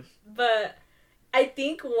 I guess. But I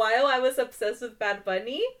think while I was obsessed with Bad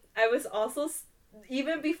Bunny, I was also,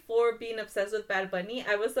 even before being obsessed with Bad Bunny,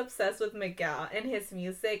 I was obsessed with Miguel and his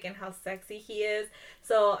music and how sexy he is.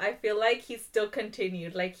 So I feel like he's still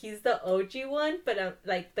continued. Like he's the OG one, but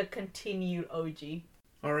like the continued OG.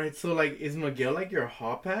 All right. So like, is Miguel like your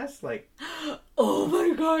hall pass? Like. Oh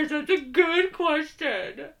my gosh, that's a good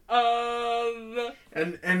question.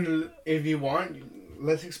 And if you want,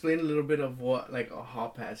 let's explain a little bit of what like a hall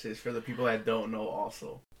pass is for the people that don't know.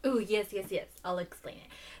 Also. Oh, yes. I'll explain it.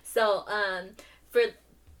 So, for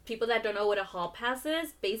people that don't know what a hall pass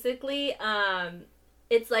is, basically,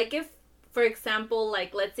 it's like if, for example,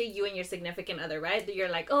 like, let's say you and your significant other, right? You're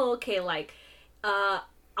like, oh, okay, like,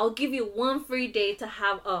 I'll give you one free day to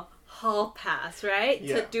have a hall pass, right?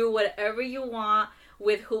 Yeah. To do whatever you want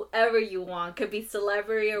with whoever you want. Could be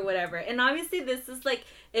celebrity or whatever. And obviously this is like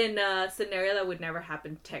in a scenario that would never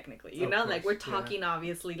happen technically, you Of know? course, Like we're yeah. talking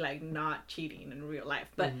obviously like not cheating in real life.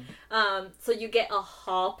 But Mhm. so you get a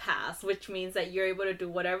hall pass, which means that you're able to do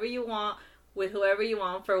whatever you want with whoever you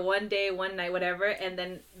want for one day, one night, whatever, and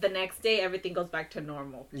then the next day everything goes back to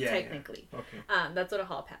normal, Yeah, technically. Yeah. Okay. That's what a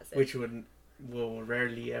hall pass is. Which will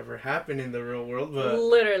rarely ever happen in the real world, but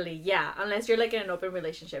Literally, yeah. Unless you're like in an open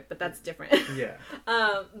relationship, but that's different. yeah.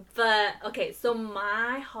 But okay, so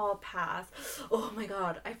my hall pass. Oh my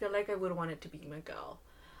god, I feel like I would want it to be Miguel,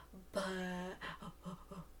 but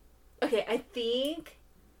okay, I think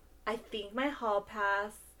my hall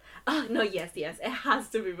pass. Oh no, yes, it has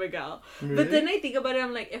to be Miguel. Really? But then I think about it,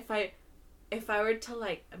 I'm like, if I were to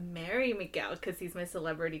like marry Miguel because he's my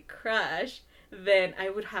celebrity crush, then I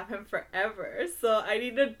would have him forever. So I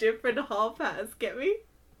need a different hall pass. Get me?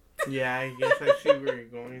 Yeah, I guess I see where you're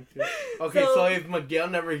going to. Okay, so if Miguel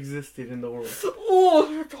never existed in the world.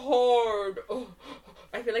 Oh, it's hard. Oh.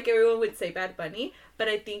 I feel like everyone would say Bad Bunny, but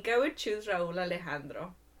I think I would choose Raúl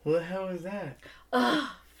Alejandro. Who the hell is that?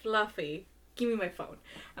 Fluffy. Give me my phone.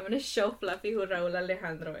 I'm gonna show Fluffy who Raúl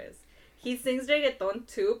Alejandro is. He sings reggaeton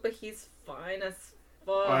too, but he's fine as fuck.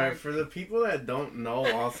 Alright, for the people that don't know,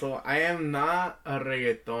 also, I am not a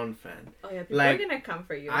reggaeton fan. Oh yeah, people Like, are gonna come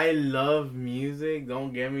for you. I love music,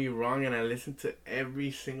 don't get me wrong, and I listen to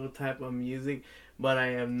every single type of music, but I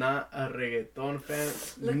am not a reggaeton fan.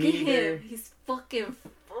 Look Neither. at him. He's fucking...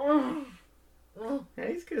 Yeah,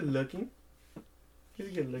 he's good looking. He's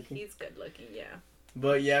good looking. He's good looking, yeah.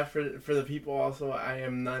 But yeah, for the people also, I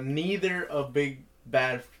am neither a big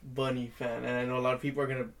Bad Bunny fan, and I know a lot of people are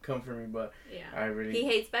gonna come for me, but yeah, I really he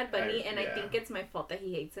hates Bad Bunny, and yeah. I think it's my fault that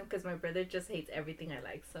he hates him because my brother just hates everything I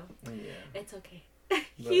like, so yeah. it's okay.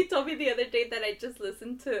 He told me the other day that I just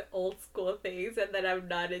listen to old school things and that I'm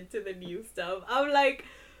not into the new stuff. I'm like,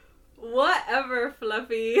 whatever,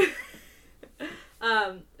 Fluffy.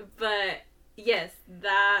 But yes,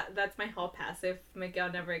 that's my hall pass. If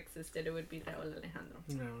Miguel never existed, it would be Raúl Alejandro.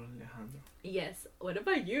 Raúl Alejandro. Yes. What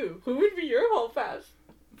about you? Who would be your hall pass?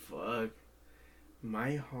 Fuck.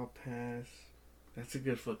 My hall pass. That's a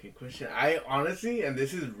good fucking question. I honestly, and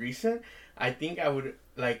this is recent, I think I would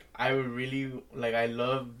really, like, I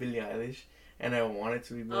love Billie Eilish, and I want it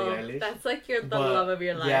to be Billie Eilish. That's like the love of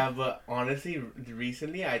your life. Yeah, but honestly,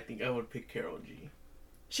 recently, I think I would pick Karol G.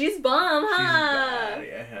 She's bomb, huh? She's bad.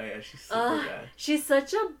 Yeah, hell yeah, she's super bad. She's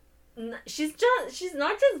such a... She's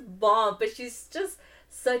not just bomb, but she's just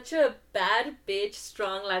such a bad bitch,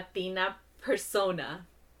 strong Latina persona.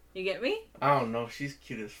 You get me? I don't know. She's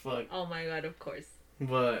cute as fuck. Oh my god, of course.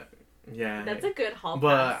 But yeah, that's a good hall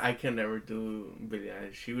But pass. I can never do Billie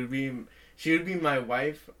Eilish. She would be my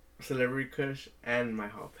wife, celebrity crush, and my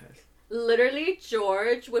hall pass. Literally,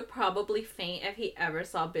 George would probably faint if he ever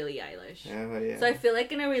saw Billie Eilish. Yeah. So I feel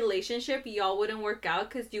like in a relationship, y'all wouldn't work out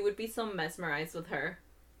because you would be so mesmerized with her.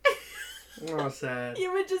 Oh, sad.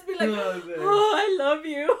 You would just be like, oh, I love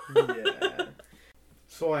you. Yeah.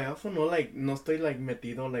 So I also know, like, no estoy, like,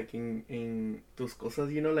 metido, like, en tus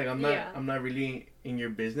cosas, you know? Like, I'm not really in your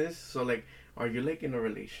business. So, like, are you, like, in a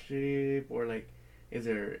relationship? Or, like, is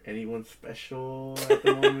there anyone special at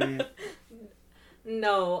the moment?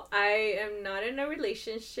 No, I am not in a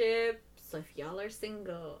relationship. So if y'all are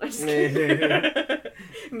single, I'm just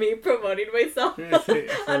me promoting myself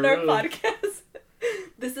on our podcast.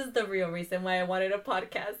 This is the real reason why I wanted a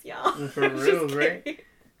podcast, y'all. For real, right?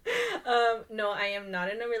 No, I am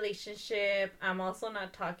not in a relationship. I'm also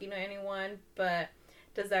not talking to anyone, but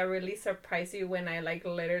does that really surprise you when I, like,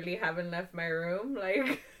 literally haven't left my room?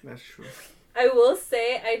 Like, that's true. I will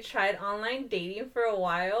say I tried online dating for a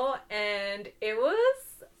while and it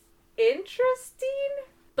was interesting,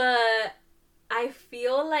 but I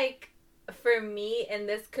feel like for me, and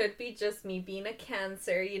this could be just me being a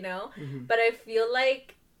Cancer, you know, but I feel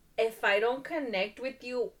like if I don't connect with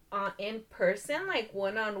you in person, like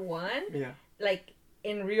one-on-one, like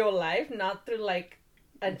in real life, not through like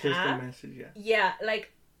an just app, a message, yeah,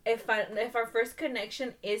 like if our first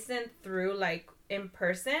connection isn't through like in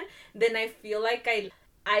person, then I feel like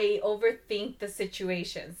I overthink the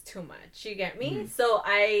situations too much. You get me? So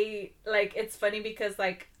I, like, it's funny because,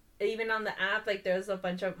 like, even on the app, like, there's a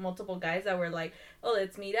bunch of multiple guys that were like, oh,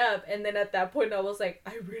 let's meet up. And then at that point, I was like,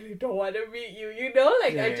 I really don't want to meet you, you know?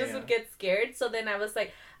 Like, I just would get scared. So then I was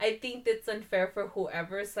like, I think it's unfair for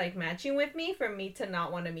whoever's, like, matching with me for me to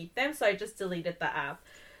not want to meet them. So I just deleted the app.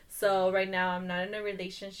 So right now, I'm not in a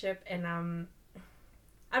relationship, and I'm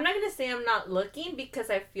not going to say I'm not looking because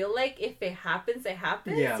I feel like if it happens, it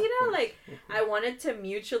happens, you know? Like, I want it to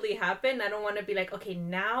mutually happen. I don't want to be like, okay,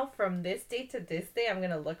 now from this day to this day, I'm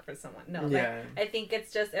going to look for someone. No, like, I think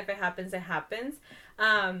it's just if it happens, it happens.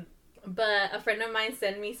 But a friend of mine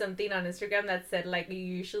sent me something on Instagram that said, like, you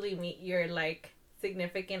usually meet your, like,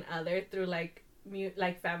 significant other through, like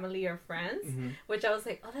family or friends, which I was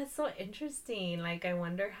like, oh, that's so interesting. Like, I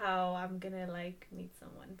wonder how I'm gonna, like, meet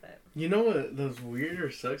someone. But you know what those weird or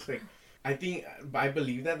sucks, like, I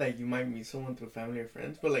believe that you might meet someone through family or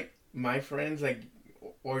friends, but, like, my friends, like,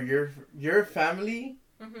 or your family,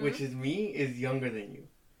 which is me, is younger than you.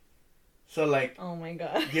 So, like, oh my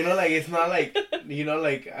god, you know, like, it's not like, you know,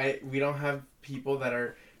 like, we don't have people that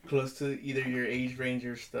are close to either your age range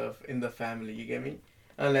or stuff in the family, you get me?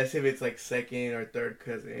 Unless if it's like second or third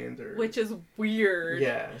cousins, or which is weird.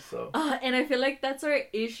 Yeah, so. And I feel like that's our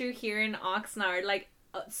issue here in Oxnard. Like,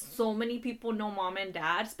 so many people know mom and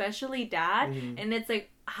dad, especially dad, and it's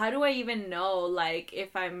like, how do I even know, like,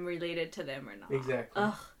 if I'm related to them or not? Exactly.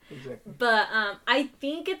 Ugh. Exactly. But I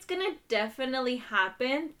think it's gonna definitely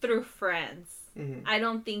happen through friends. I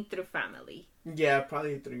don't think through family. Yeah,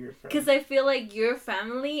 probably through your friends. Because I feel like your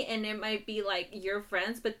family, and it might be like your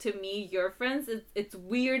friends, but to me, your friends, it's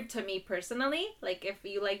weird to me personally. Like, if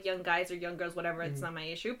you like young guys or young girls, whatever, it's not my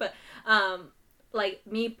issue. But like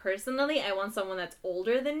me personally, I want someone that's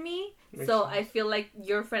older than me. Makes so sense. I feel like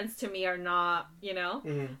your friends to me are not,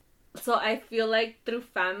 Mm-hmm. So I feel like through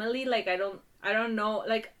family, like I don't know,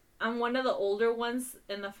 like I'm one of the older ones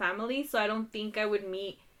in the family, so I don't think I would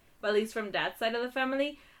meet, at least from dad's side of the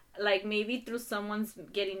family, like maybe through someone's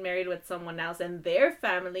getting married with someone else and their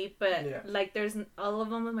family, but Yeah. like there's all of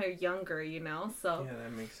them are younger, so Yeah,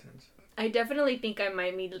 that makes sense. I definitely think I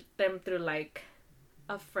might meet them through like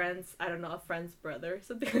a friend's, I don't know, a friend's brother,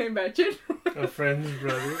 something I imagine. A friend's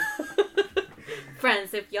brother.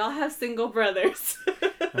 Friends, if y'all have single brothers.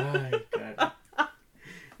 Ay, God.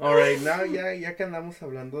 Alright, now ya que andamos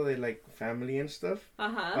hablando de like family and stuff,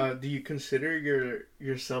 do you consider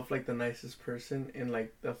yourself like the nicest person in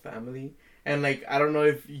like the family? And like I don't know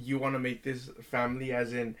if you want to make this family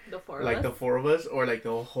as in The four of like us? the four of us or like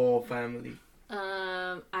the whole family.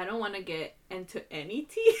 I don't want to get into any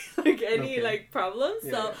tea, like any Okay. like problems,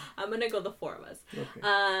 Yeah, so yeah. I'm gonna go the four of us.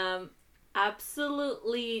 Okay.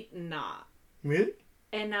 Absolutely not. Really?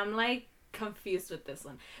 And I'm like confused with this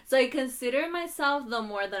one. So I consider myself the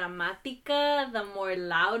more dramatica, the more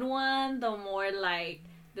loud one, the more like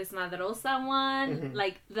desmadrosa one, Mhm.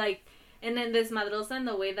 like, and then desmadrosa in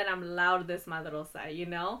the way that I'm loud desmadrosa,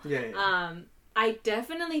 Yeah, yeah. I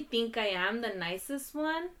definitely think I am the nicest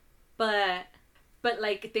one, but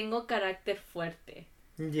like tengo carácter fuerte.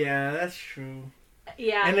 Yeah, that's true.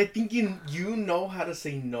 Yeah. And I think you know how to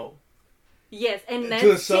say no. Yes, and that's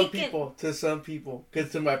To some taken- people. To some people.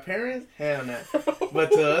 Because to my parents, hell no.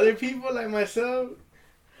 But to other people like myself,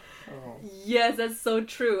 oh. Yes, that's so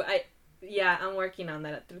true. I'm working on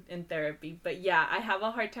that in therapy. But yeah, I have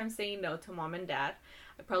a hard time saying no to mom and dad.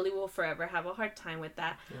 I probably will forever have a hard time with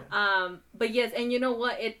that. Yeah. But yes, and you know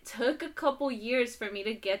what? It took a couple years for me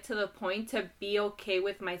to get to the point to be okay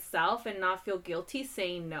with myself and not feel guilty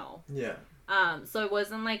saying no. Yeah. So it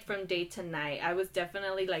wasn't like from day to night. I was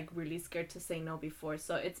definitely like really scared to say no before.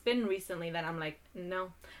 So it's been recently that I'm like,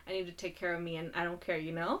 no, I need to take care of me and I don't care,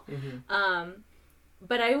 Mm-hmm.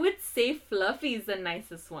 But I would say Fluffy's the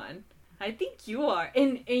nicest one. I think you are.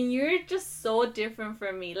 And you're just so different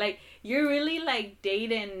from me. Like, you're really like day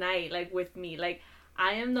and night, like with me. Like,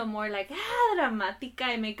 I am the more like, dramatica,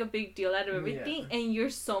 I make a big deal out of everything. Yeah. And you're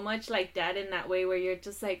so much like dad in that way where you're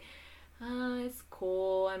just like, it's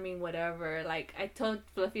cool. I mean, whatever. Like, I told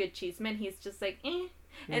Fluffy a cheeseman, he's just like, eh.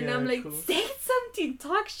 And Yeah, I'm like, cool. say something,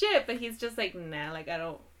 talk shit. But he's just like, nah, like, I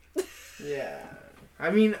don't. Yeah.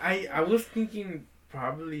 I mean, I was thinking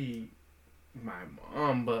probably my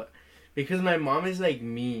mom, but because my mom is like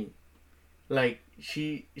me. Like,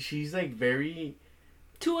 she's like very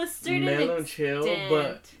To a certain mellow and extent.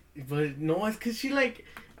 chill, but no, it's because she like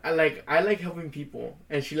I like helping people,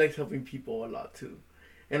 and she likes helping people a lot too,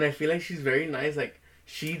 and I feel like she's very nice. Like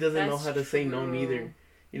she doesn't know That's how to say no true. neither,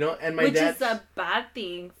 And my Which dad, is a bad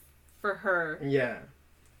thing for her. yeah,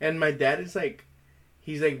 and my dad is like,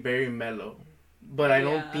 he's like very mellow, but I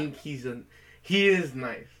don't Yeah. think he is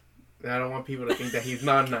nice. And I don't want people to think that he's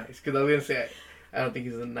not nice, because I was gonna say I don't think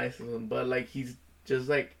he's the nicest one, but like he's just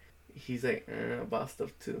like about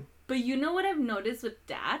stuff too. But you know what I've noticed with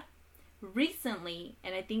dad? Recently,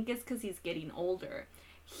 and I think it's because he's getting older,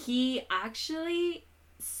 he actually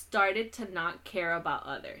started to not care about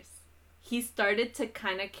others. He started to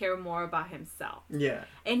kind of care more about himself. Yeah.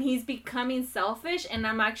 And he's becoming selfish, and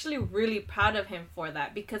I'm actually really proud of him for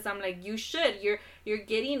that, because I'm like, you should. You're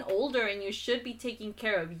getting older and you should be taking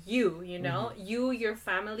care of you, Mm-hmm. You, your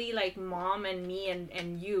family, like mom and me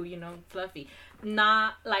and you, Fluffy.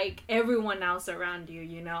 Not like everyone else around you,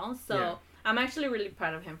 So Yeah. I'm actually really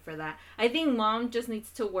proud of him for that. I think mom just needs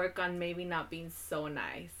to work on maybe not being so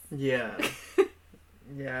nice. Yeah.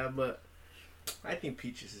 Yeah, but I think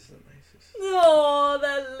Peaches is the nicest. Oh,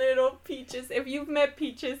 that little Peaches. If you've met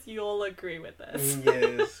Peaches, you'll agree with us.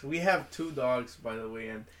 Yes. We have 2 dogs, by the way,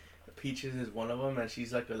 and Peaches is one of them, and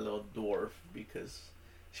she's like a little dwarf because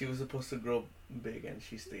she was supposed to grow big and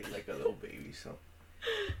she stayed like a little baby, so.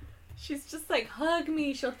 She's just like, hug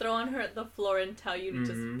me. She'll throw on her the floor and tell you to Mhm.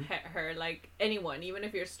 just pet her, like anyone, even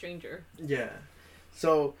if you're a stranger. Yeah.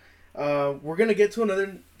 So, we're going to get to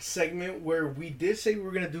another segment where we did say we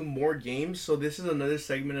were going to do more games. So, this is another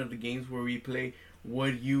segment of the games where we play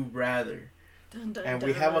Would You Rather. Dun, dun, And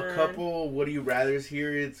we have a dun. couple Would You Rathers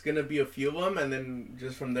here. It's going to be a few of them, and then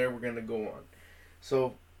just from there, we're going to go on.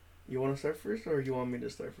 So, you want to start first, or you want me to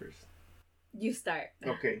start first? You start.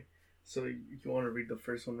 Okay. So, you want to read the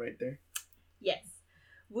first one right there? Yes.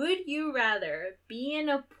 Would you rather be in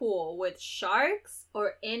a pool with sharks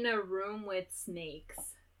or in a room with snakes?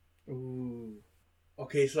 Ooh.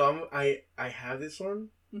 Okay, so I have this one,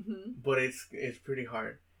 Mm-hmm. but it's pretty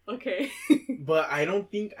hard. Okay. But I don't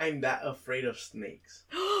think I'm that afraid of snakes.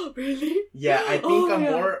 Really? Yeah, I think Oh, I'm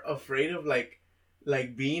yeah. more afraid of like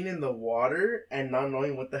being in the water and not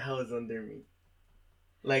knowing what the hell is under me.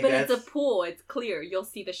 Like But that's it's a pool. It's clear. You'll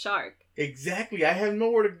see the shark. exactly. I have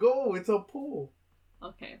nowhere to go. It's a pool.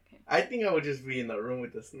 Okay. I think I would just be in the room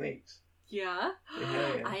with the snakes. Yeah?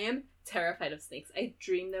 Yeah. I am terrified of snakes. I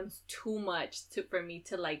dream them too much for me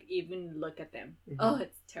to like even look at them. Mhm. Oh,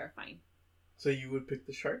 it's terrifying. So you would pick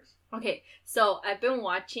the sharks? Okay, so I've been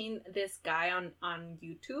watching this guy on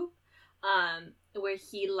YouTube, where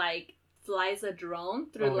he like flies a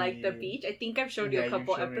drone through like the beach. I think I've showed you a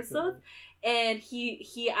couple episodes, and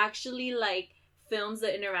he actually like films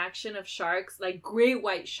the interaction of sharks, like great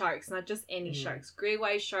white sharks, not just any sharks, great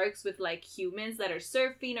white sharks with like humans that are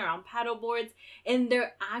surfing or on paddle boards, and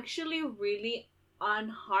they're actually really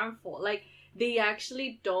unharmful. Like they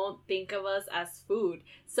actually don't think of us as food.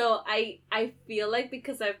 So I feel like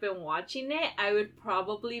because I've been watching it, I would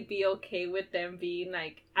probably be okay with them being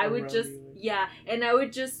like, I would just, yeah, and I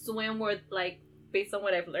would just swim where, like, based on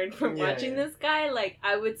what I've learned from watching this guy, like,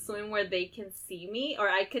 I would swim where they can see me, or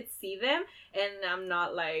I could see them, and I'm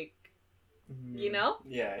not like, you know?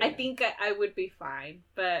 Yeah. I think I would be fine,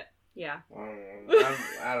 but yeah.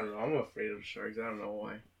 I don't know. I'm afraid of sharks. I don't know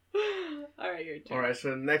why. Alright, your turn. Alright, so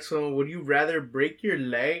the next one. Would you rather break your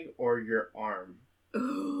leg or your arm?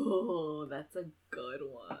 Ooh, that's a good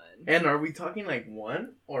one. And are we talking like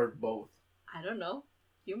one or both? I don't know.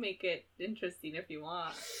 You make it interesting if you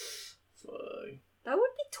want. Fuck. That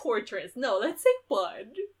would be torturous. No, let's say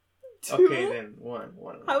one. Two? Okay, then one.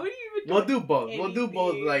 How would you even do We'll do both. anything? We'll do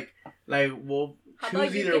both. Like we'll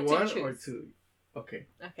choose either one or two. Okay.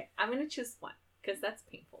 Okay, I'm gonna choose one because that's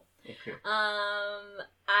painful. Okay.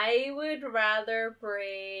 I would rather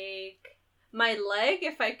break my leg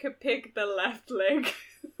if I could pick the left leg.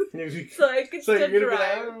 So I could still you're gonna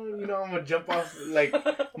drive. be like, I'm gonna jump off like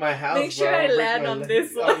my house. Make sure I land on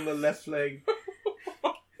this one. On the left leg.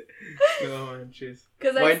 No, jeez.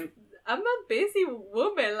 Because I'm a busy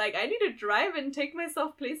woman. Like I need to drive and take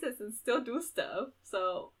myself places and still do stuff.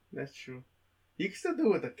 So that's true. You can still do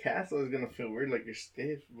it with a cast, so it's gonna feel weird, like you're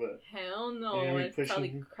stiff, but hell no, it's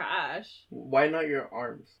probably crash. Why not your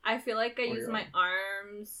arms? I feel like I use my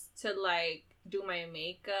arms to like do my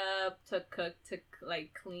makeup, to cook, to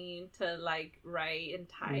like clean, to like write and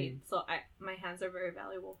type. So my hands are very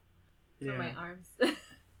valuable for my arms.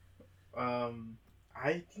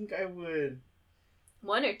 I think I would.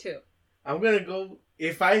 One or two. I'm gonna go.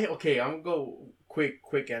 I'm gonna go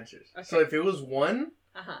quick answers. Okay. So if it was one,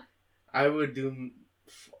 I would do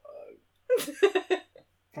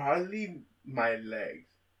probably my legs.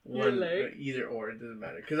 Your leg? Either or, it doesn't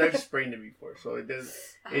matter because I've sprained it before, so it does.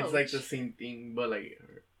 It's like the same thing, but like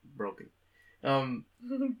broken.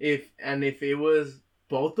 If it was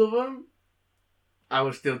both of them, I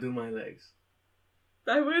would still do my legs.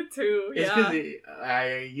 I would too. It's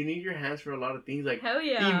because you need your hands for a lot of things. Like, hell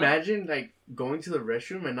yeah! Imagine like going to the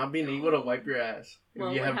restroom and not being able to wipe your ass.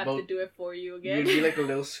 Well, you have to do it for you again. You'd be like a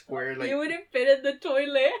little square. Like you wouldn't fit in the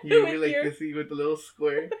toilet. You'd be like this with the little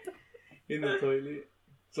square in the toilet.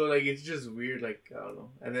 So like it's just weird. Like I don't know.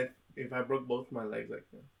 And then if I broke both my legs, like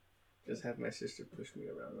just have my sister push me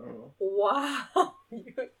around. I don't know. Wow.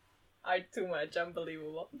 You are too much.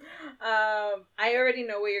 Unbelievable. I already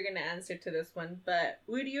know what you're gonna answer to this one, but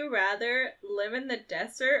would you rather live in the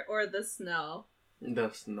desert or the snow?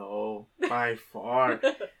 The snow, by far.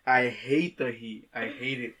 I hate the heat. I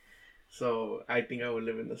hate it. So I think I would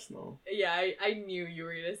live in the snow. Yeah, I knew you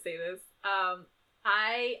were gonna say this.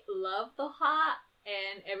 I love the hot,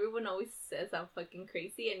 and everyone always says I'm fucking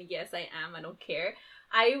crazy, and yes, I am. I don't care.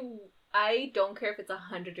 I don't care if it's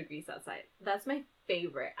 100 degrees outside. That's my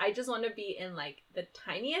favorite. I just want to be in like the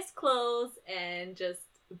tiniest clothes and just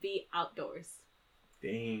be outdoors.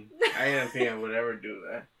 Dang. I don't think I would ever do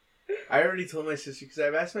that. I already told my sister, because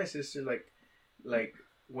I've asked my sister, like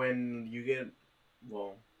when you get,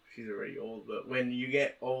 well, she's already old, but when you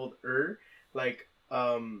get older, like,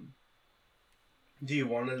 do you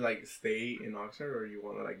want to like stay in Oxnard or you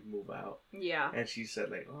want to like move out? Yeah. And she said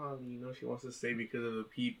like, oh, she wants to stay because of the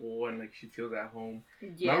people and like she feels at home.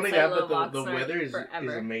 Yes, not only that, but the weather is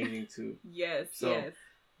amazing too. Yes.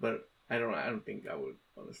 But I don't think I would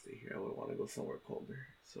want to stay here. I would want to go somewhere colder.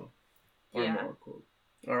 Or more cold.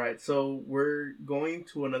 All right, so we're going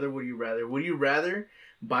to another would you rather. Would you rather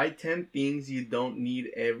buy 10 things you don't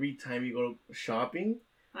need every time you go shopping,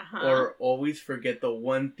 or always forget the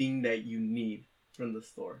one thing that you need from the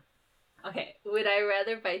store? Okay, would I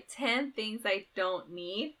rather buy 10 things I don't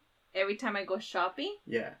need every time I go shopping?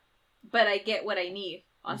 Yeah. But I get what I need.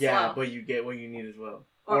 Yeah, but you get what you need as well.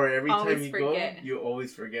 Or every time always you forget. go, you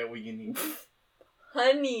always forget what you need.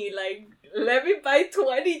 Honey, like, let me buy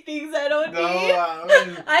 20 things I don't No, need.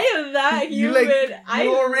 I am that you human.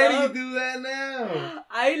 you already do that now.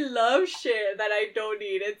 I love shit that I don't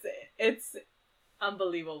need. It's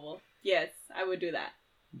unbelievable. Yes, I would do that.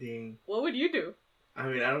 Dang. What would you do? I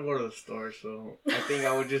mean, I don't go to the store, so I think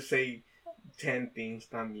I would just say 10 things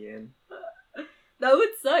también. That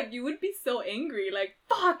would suck. You would be so angry. Like,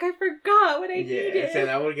 fuck, I forgot what I needed. Yes, and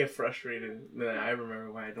I would get frustrated. Then I remember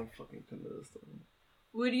why I don't fucking come to the store.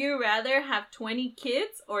 Would you rather have 20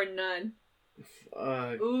 kids or none?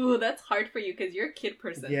 Fuck. Ooh, that's hard for you because you're a kid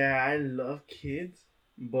person. Yeah, I love kids,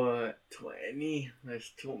 but 20, that's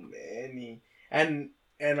too many. And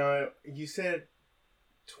you said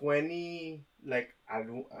 20, like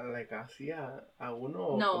así a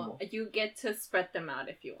uno. No, como? you get to spread them out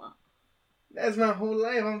if you want. That's my whole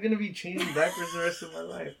life. I'm gonna be changing diapers the rest of my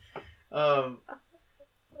life.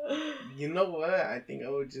 You know what? I think I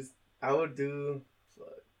would just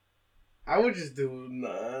do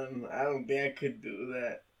none. I don't think I could do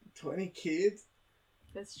that. 20 kids?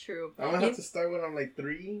 That's true. I'm gonna have to start when I'm like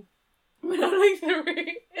 3. When I'm like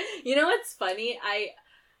 3. You know what's funny?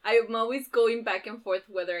 I'm always going back and forth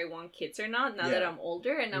whether I want kids or not now that I'm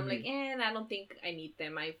older. And I'm like, I don't think I need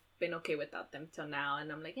them. I've been okay without them till now.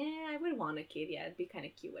 And I'm like, I would want a kid. Yeah, it'd be kind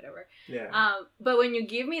of cute, whatever. Yeah. But when you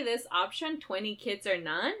give me this option, 20 kids or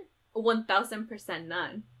none, 1000%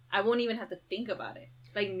 none. I won't even have to think about it.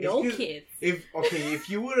 Like, no kids. If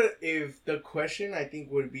the question I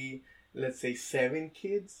think would be, let's say 7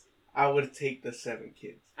 kids, I would take the 7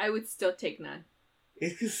 kids. I would still take none.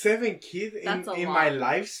 It's because 7 kids in my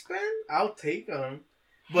lifespan, I'll take them.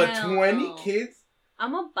 But Hell 20 kids?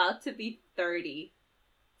 I'm about to be 30.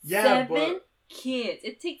 Yeah, 7 kids.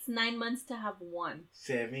 It takes 9 months to have one.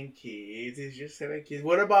 7 kids. It's just 7 kids.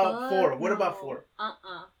 What about 4? What about 4?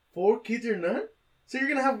 4 kids or none? So you're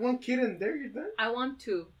gonna have 1 kid in there, you're done? I want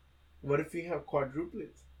 2. What if you have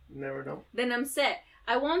quadruplets? You never know. Then I'm set.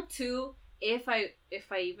 I want 2 if I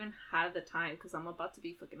even had the time, because I'm about to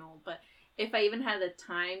be fucking old, but if I even had the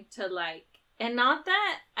time to, like, and not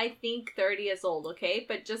that I think 30 is old, okay?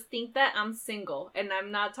 But just think that I'm single and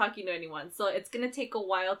I'm not talking to anyone. So it's gonna take a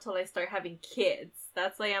while till I start having kids.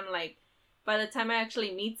 That's why I'm like, by the time I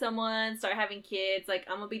actually meet someone, start having kids, like,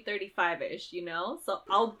 I'm gonna be 35-ish, you know? So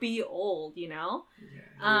I'll be old, you know?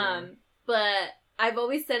 Yeah. But I've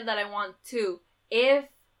always said that I want 2. If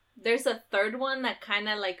there's a third one that kind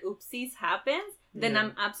of, like, oopsies happens, then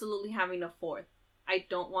I'm absolutely having a 4th. I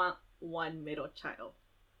don't want 1 middle child.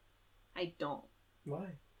 I don't.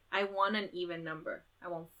 Why? I want an even number. I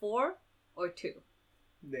want 4 or 2.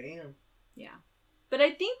 Damn. Yeah. But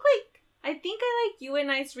I think I like you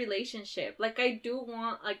and I's relationship. Like, I do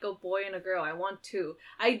want, like, a boy and a girl. I want 2.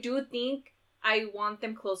 I do think I want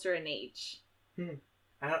them closer in age. I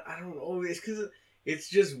don't know. It's because it's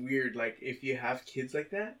just weird. Like, if you have kids like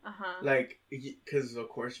that, like, because of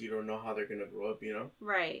course you don't know how they're gonna grow up, you know?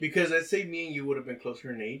 Right. Because let's say me and you would have been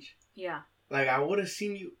closer in age. Yeah. Like, I would have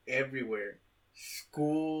seen you everywhere.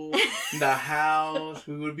 School, the house.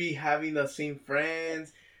 We would be having the same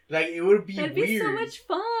friends. Like, it would be That'd weird. It'd be so much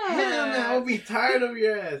fun. Hell no, I would be tired of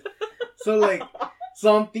your ass.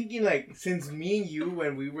 So I'm thinking, like, since me and you,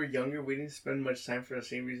 when we were younger, we didn't spend much time for the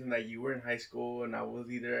same reason that you were in high school and I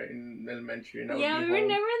was either in elementary and I was we were never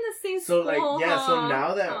in the same school. So, like, yeah, so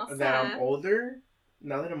now that I'm older,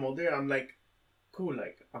 I'm like, cool,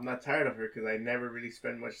 like, I'm not tired of her because I never really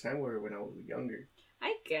spent much time with her when I was younger.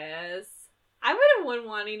 I guess. I would have been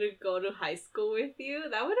wanting to go to high school with you.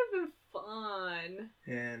 That would have been fun.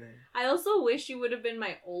 And I also wish you would have been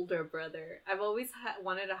my older brother. I've always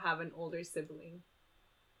wanted to have an older sibling.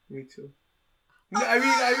 Me too. No, I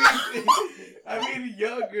mean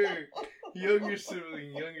younger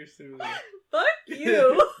sibling. Fuck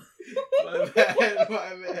you. My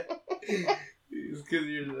bad. It's because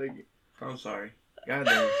you're like, I'm sorry. God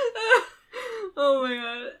damn. Oh my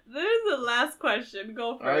god. There's the last question.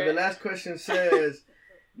 Go for it. Alright, the last question says,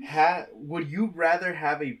 would you rather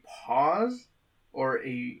have a pause or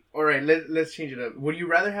a... Alright, let's change it up. Would you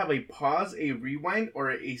rather have a pause, a rewind,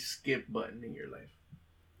 or a skip button in your life?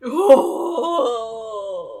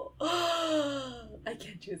 Oh, I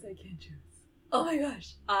can't choose. Oh my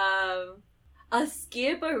gosh. A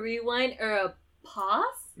skip, a rewind, or a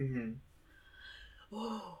pause? Mm-hmm.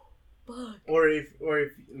 Oh, fuck. Or if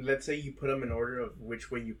let's say you put them in order of which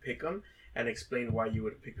way you pick them and explain why you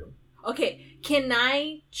would pick them. Okay, can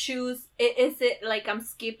I choose? Is it like I'm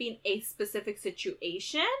skipping a specific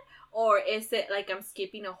situation, or is it like I'm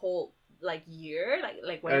skipping a whole year?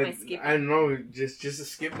 Like what am I skipping? I don't know, just a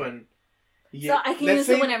skip button. Yeah, so I can use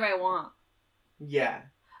it whenever I want. Yeah.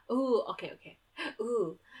 Ooh, okay.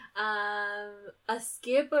 Ooh, a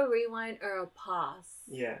skip, a rewind, or a pause.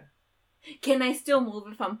 Yeah. Can I still move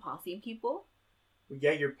if I'm pausing people?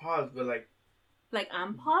 Yeah, you're paused, but like. Like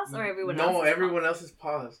I'm paused or everyone else? No, is everyone paused? else is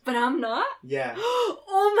paused. But I'm not? Yeah.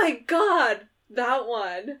 Oh my god! That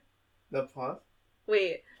one. The pause?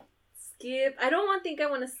 Wait. Skip. I don't think I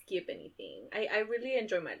want to skip anything. I really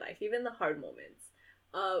enjoy my life, even the hard moments.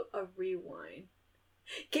 A rewind.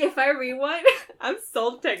 Okay, if I rewind, I'm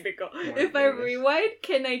so technical. If I rewind,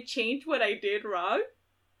 can I change what I did wrong?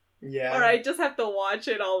 Yeah. Or I just have to watch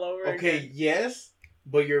it all over again? Okay, yes,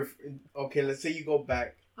 but you're... Okay, let's say you go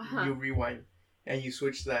back, Uh-huh. you rewind, and you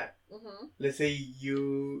switch that. Mm-hmm. Let's say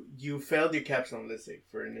you failed your capstone, let's say,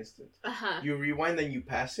 for an instance. Uh-huh. You rewind and you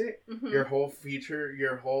pass it, Mm-hmm. your whole future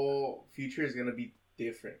is going to be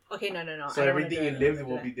different. Okay, no. So everything you lived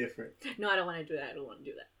will be different. No, I don't want to do that. I don't want to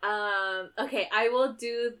do that. Okay, I will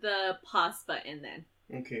do the pause button then.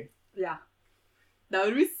 Okay. Yeah. That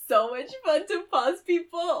would be so much fun to pause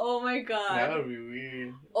people. Oh my god. That would be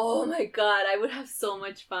weird. Oh my god, I would have so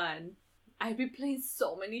much fun. I'd be playing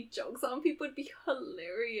so many jokes on people. It'd be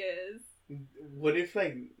hilarious. What if,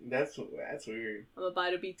 like, that's weird. I'm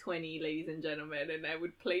about to be 20, ladies and gentlemen, and I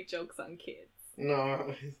would play jokes on kids.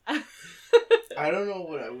 No. I don't know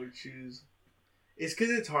what I would choose. It's because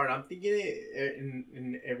it's hard. I'm thinking it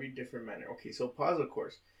in every different manner. Okay, so pause, of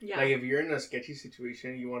course. Yeah. Like, if you're in a sketchy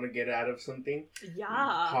situation, you want to get out of something. Yeah.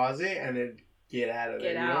 Pause it and then get out of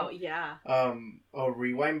there. Get out, yeah. A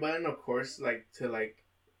rewind button, of course, like, to, like,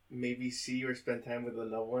 maybe see or spend time with the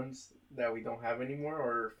loved ones that we don't have anymore,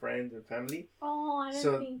 or friends and family. Oh, I didn't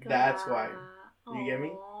So think of that's that. why. You get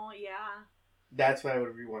me? Oh, yeah. That's why I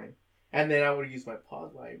would rewind. And then I would use my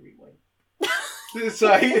pause while I rewind.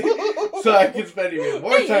 so I can spend even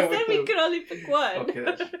more Hey, time you with said them. we could only pick one. Okay,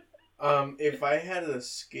 that's if I had a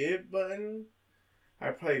skip button, I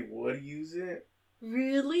probably would use it.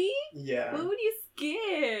 Really? Yeah. What would you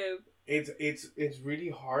skip? It's really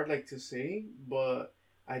hard, like, to say, but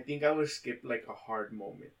I think I would skip, like, a hard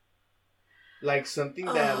moment. Like, something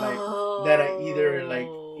that, that I either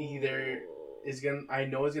is I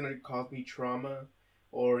know is gonna cause me trauma,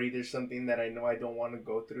 or either something that I know I don't want to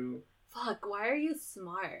go through. Fuck, why are you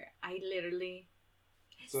smart? I literally...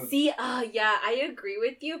 So, See, yeah, I agree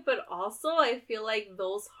with you, but also I feel like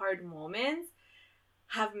those hard moments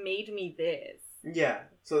have made me this. yeah.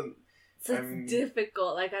 So it's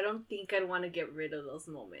difficult. Like, I don't think I'd want to get rid of those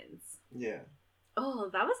moments. yeah. Oh,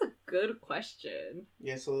 that was a good question.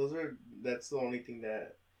 Yeah, so that's the only thing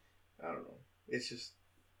that, I don't know. It's just,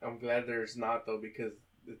 I'm glad there's not, though, because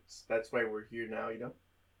that's why we're here now, you know?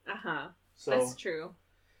 Uh-huh. So, that's true.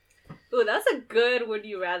 Ooh, that's a good would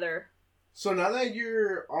you rather. So now that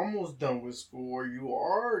you're almost done with school, or you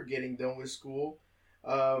are getting done with school,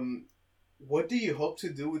 what do you hope to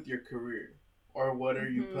do with your career? Or what are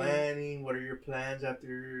you planning? What are your plans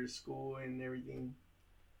after school and everything?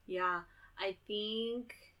 Yeah, I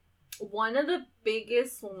think one of the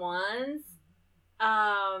biggest ones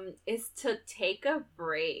is to take a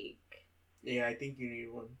break. Yeah, I think you need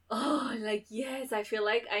one. Oh, like, yes, I feel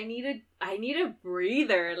like I need a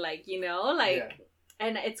breather, like, you know, like, Yeah.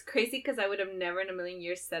 And it's crazy because I would have never in a million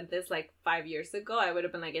years said this like 5 years ago. I would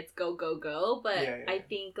have been like, it's go, go, go. But Yeah. I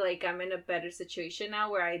think like I'm in a better situation now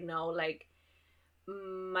where I know like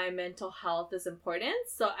my mental health is important.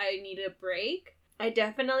 So I need a break. I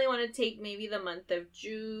definitely want to take maybe the month of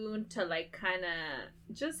June to like kind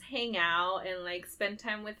of just hang out and like spend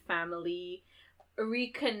time with family,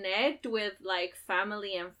 reconnect with like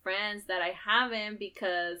family and friends that I haven't,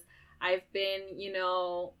 because I've been, you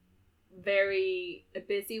know, very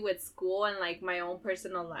busy with school and like my own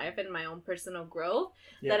personal life and my own personal growth,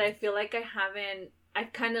 that I feel like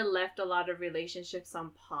I've kind of left a lot of relationships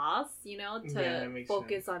on pause, you know, to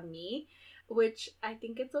focus on me, which I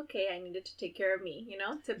think it's okay. I needed to take care of me, you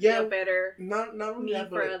know, to be a better not me that,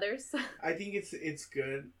 for others. I think it's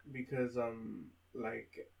good because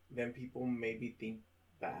like then people maybe think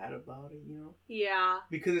bad about it, you know. Yeah.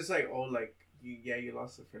 Because it's like, oh, like you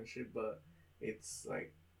lost a friendship, but it's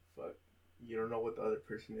like, fuck, you don't know what the other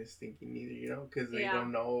person is thinking either, you know, because they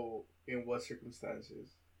don't know in what circumstances.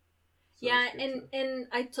 So yeah, and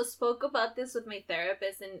I spoke about this with my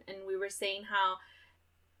therapist, and we were saying how,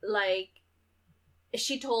 like,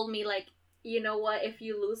 she told me, like, you know what, if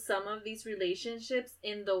you lose some of these relationships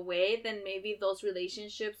in the way, then maybe those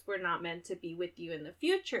relationships were not meant to be with you in the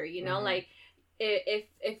future, you know, like,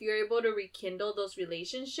 if you're able to rekindle those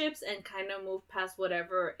relationships and kind of move past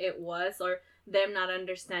whatever it was, or them not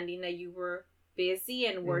understanding that you were busy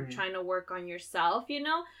and we're trying to work on yourself, you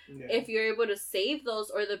know, if you're able to save those,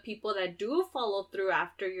 or the people that do follow through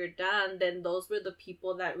after you're done, then those were the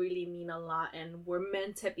people that really mean a lot and were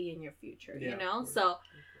meant to be in your future, you know? So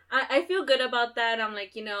I feel good about that. I'm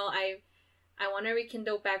like, you know, I want to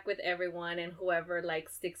rekindle back with everyone, and whoever like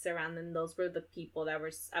sticks around, and those were the people that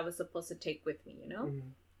I was supposed to take with me, you know?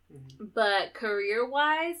 But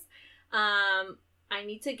career-wise, I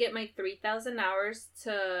need to get my 3,000 hours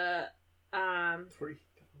to 3,000.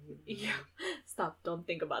 Yeah, stop, don't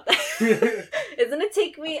think about that. It's gonna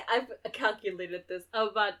take me, I've calculated this,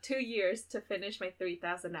 about 2 years to finish my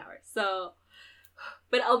 3,000 hours. So,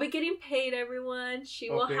 but I'll be getting paid, everyone. She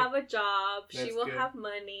will have a job. That's she will have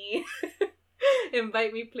money.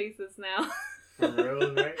 Invite me places now. For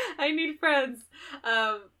real, right? I need friends.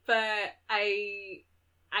 But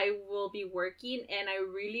I will be working, and I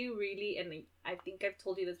really, and I think I've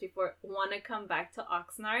told you this before, want to come back to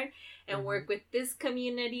Oxnard and work with this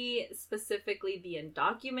community, specifically the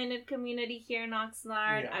undocumented community here in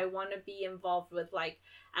Oxnard. I want to be involved with like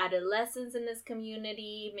adolescents in this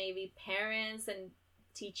community, maybe parents, and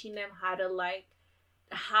teaching them how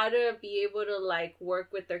to be able to like work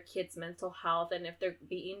with their kids' mental health, and if they're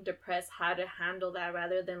being depressed, how to handle that,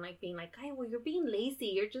 rather than like being like, hey, well, you're being lazy,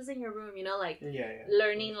 you're just in your room, you know, like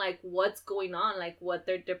learning like what's going on, like what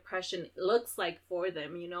their depression looks like for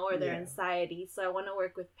them, you know, or their anxiety. So I want to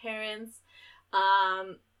work with parents.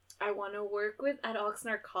 I want to work with at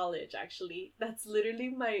Oxnard College, actually. That's literally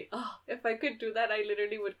my, if I could do that, I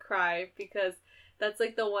literally would cry, because that's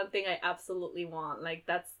like the one thing I absolutely want. Like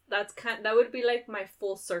that would be like my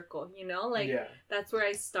full circle, you know? Like that's where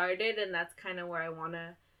I started, and that's kind of where I want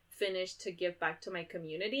to finish to give back to my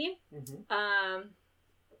community.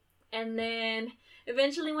 And then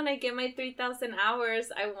eventually when I get my 3,000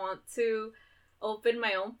 hours, I want to open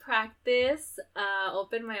my own practice,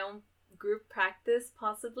 open my own group practice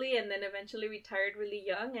possibly, and then eventually retire really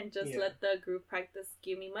young and just let the group practice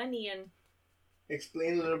give me money. And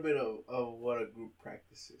explain a little bit of what a group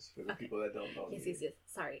practice is for the people that don't know. Yes.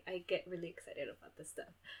 Sorry, I get really excited about this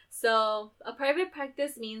stuff. So, a private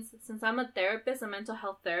practice means, since I'm a therapist, a mental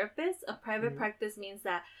health therapist, a private practice means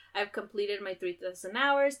that I've completed my 3,000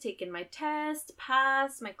 hours, taken my test,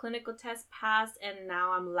 passed, my clinical test passed, and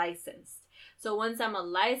now I'm licensed. So, once I'm a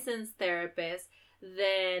licensed therapist,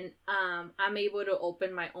 then I'm able to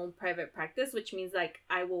open my own private practice, which means like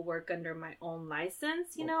I will work under my own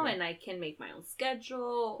license, you know, and I can make my own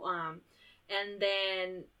schedule. And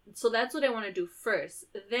then, so that's what I want to do first.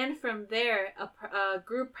 Then from there, a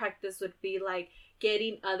group practice would be like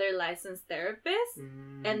getting other licensed therapists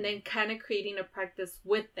and then kind of creating a practice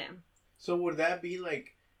with them. So would that be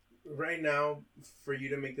like, right now, for you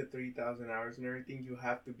to make the 3,000 hours and everything,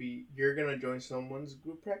 you're going to join someone's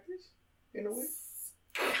group practice in a way?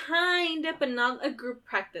 Kind of, but not a group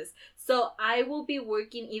practice. So I will be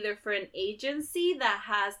working either for an agency that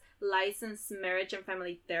has licensed marriage and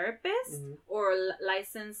family therapists or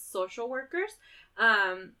licensed social workers,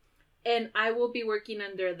 and I will be working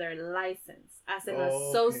under their license as an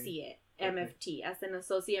associate MFT, as an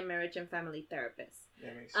associate marriage and family therapist.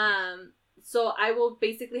 That makes sense. So I will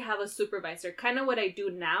basically have a supervisor, kind of what I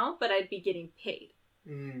do now, but I'd be getting paid.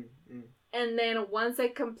 And then once I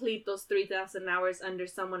complete those 3,000 hours under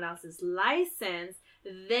someone else's license,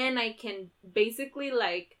 then I can basically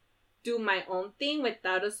like do my own thing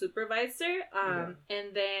without a supervisor.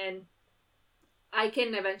 And then I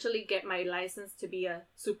can eventually get my license to be a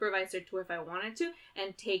supervisor too if I wanted to,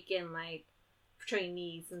 and take in like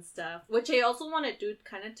trainees and stuff, which I also want to do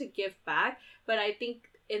kind of to give back. But I think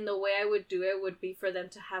in the way I would do it would be for them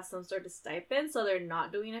to have some sort of stipend, so they're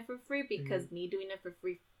not doing it for free, because me doing it for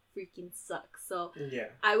free freaking sucks. So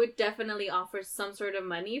I would definitely offer some sort of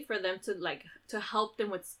money for them to help them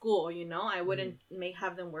with school, you know. I wouldn't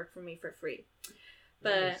have them work for me for free.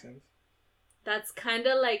 But that's kind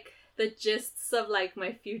of like the gists of like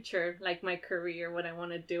my future, like my career, what I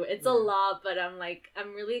want to do. It's a lot, but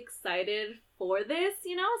I'm really excited for this,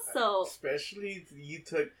 you know. So especially you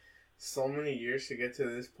took so many years to get to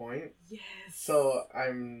this point. Yes. So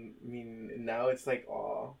now it's like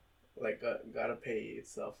gotta pay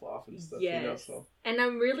itself off and stuff, you know. So, and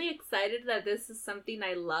I'm really excited that this is something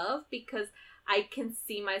I love, because I can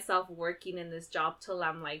see myself working in this job till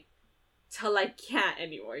I can't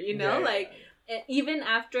anymore, you know. Even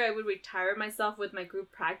after I would retire myself with my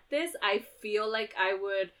group practice, I feel like I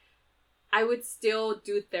would still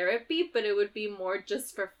do therapy, but it would be more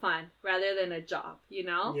just for fun rather than a job, you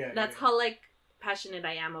know. That's how like passionate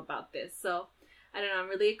I am about this. So I don't know, I'm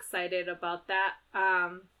really excited about that.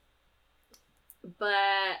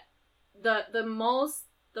 But the most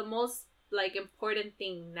like important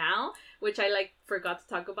thing now, which I like forgot to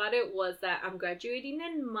talk about it, was that I'm graduating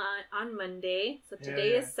on Monday. So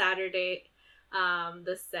today is Saturday,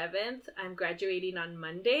 the 7th. I'm graduating on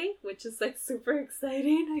Monday, which is like super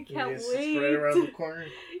exciting. I can't wait. It's right around the corner.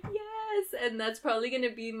 Yes, and that's probably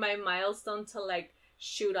gonna be my milestone to like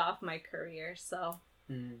shoot off my career. So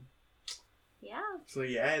yeah. So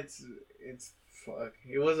yeah, it's fuck.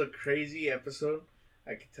 It was a crazy episode.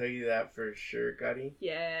 I can tell you that for sure, Kari.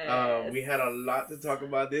 Yes. We had a lot to talk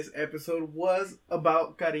about. This episode was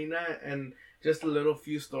about Karina and just a little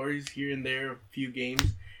few stories here and there, a few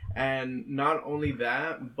games. And not only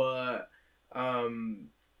that, but the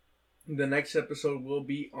next episode will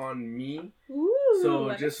be on me. Ooh, so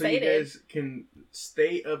I'm just excited. So you guys can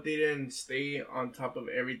stay updated and stay on top of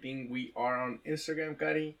everything, we are on Instagram,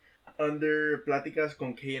 Kari, under Pláticas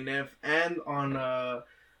con KNF, and on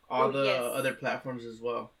all the other platforms as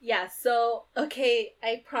well. Yeah, so, okay,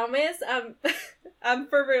 I promise I'm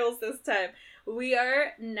for reals this time. We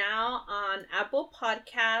are now on Apple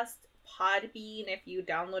Podcast, Podbean. If you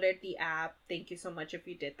downloaded the app, thank you so much if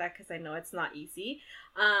you did that, because I know it's not easy.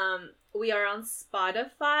 We are on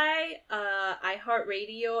Spotify,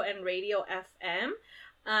 iHeartRadio, and Radio FM.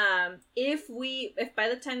 If by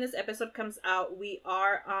the time this episode comes out, we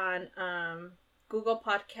are on Google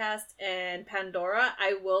Podcast and Pandora,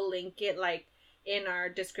 I will link it like in our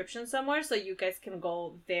description somewhere, so you guys can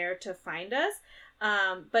go there to find us.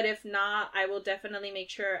 But if not, I will definitely make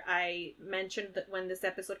sure I mention that when this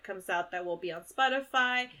episode comes out, that will be on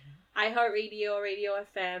Spotify, iHeartRadio, Radio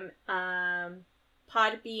FM,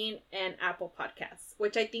 Podbean, and Apple Podcasts,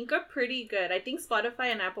 which I think are pretty good. I think Spotify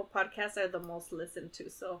and Apple Podcasts are the most listened to.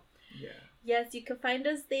 So yeah, yes, you can find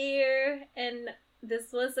us there. And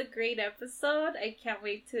this was a great episode. I can't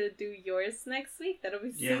wait to do yours next week. That'll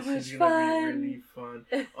be so much it's fun. gonna be really fun.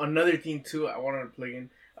 Another thing too, I wanted to plug in.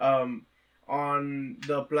 On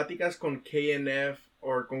the Pláticas con KNF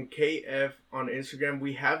or con KF on Instagram,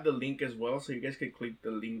 we have the link as well, so you guys can click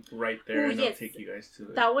the link right there, and it'll take you guys to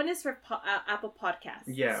it. That one is for Apple Podcasts.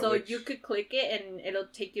 Yeah. So you could click it and it'll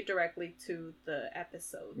take you directly to the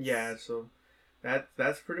episodes. Yeah, so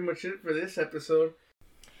that's pretty much it for this episode.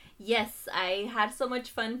 Yes, I had so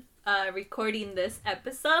much fun recording this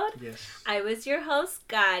episode. Yes. I was your host,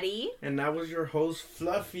 Gary. And I was your host,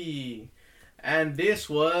 Fluffy. And this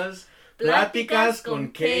was Pláticas Pláticas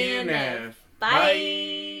con KNF.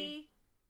 Bye.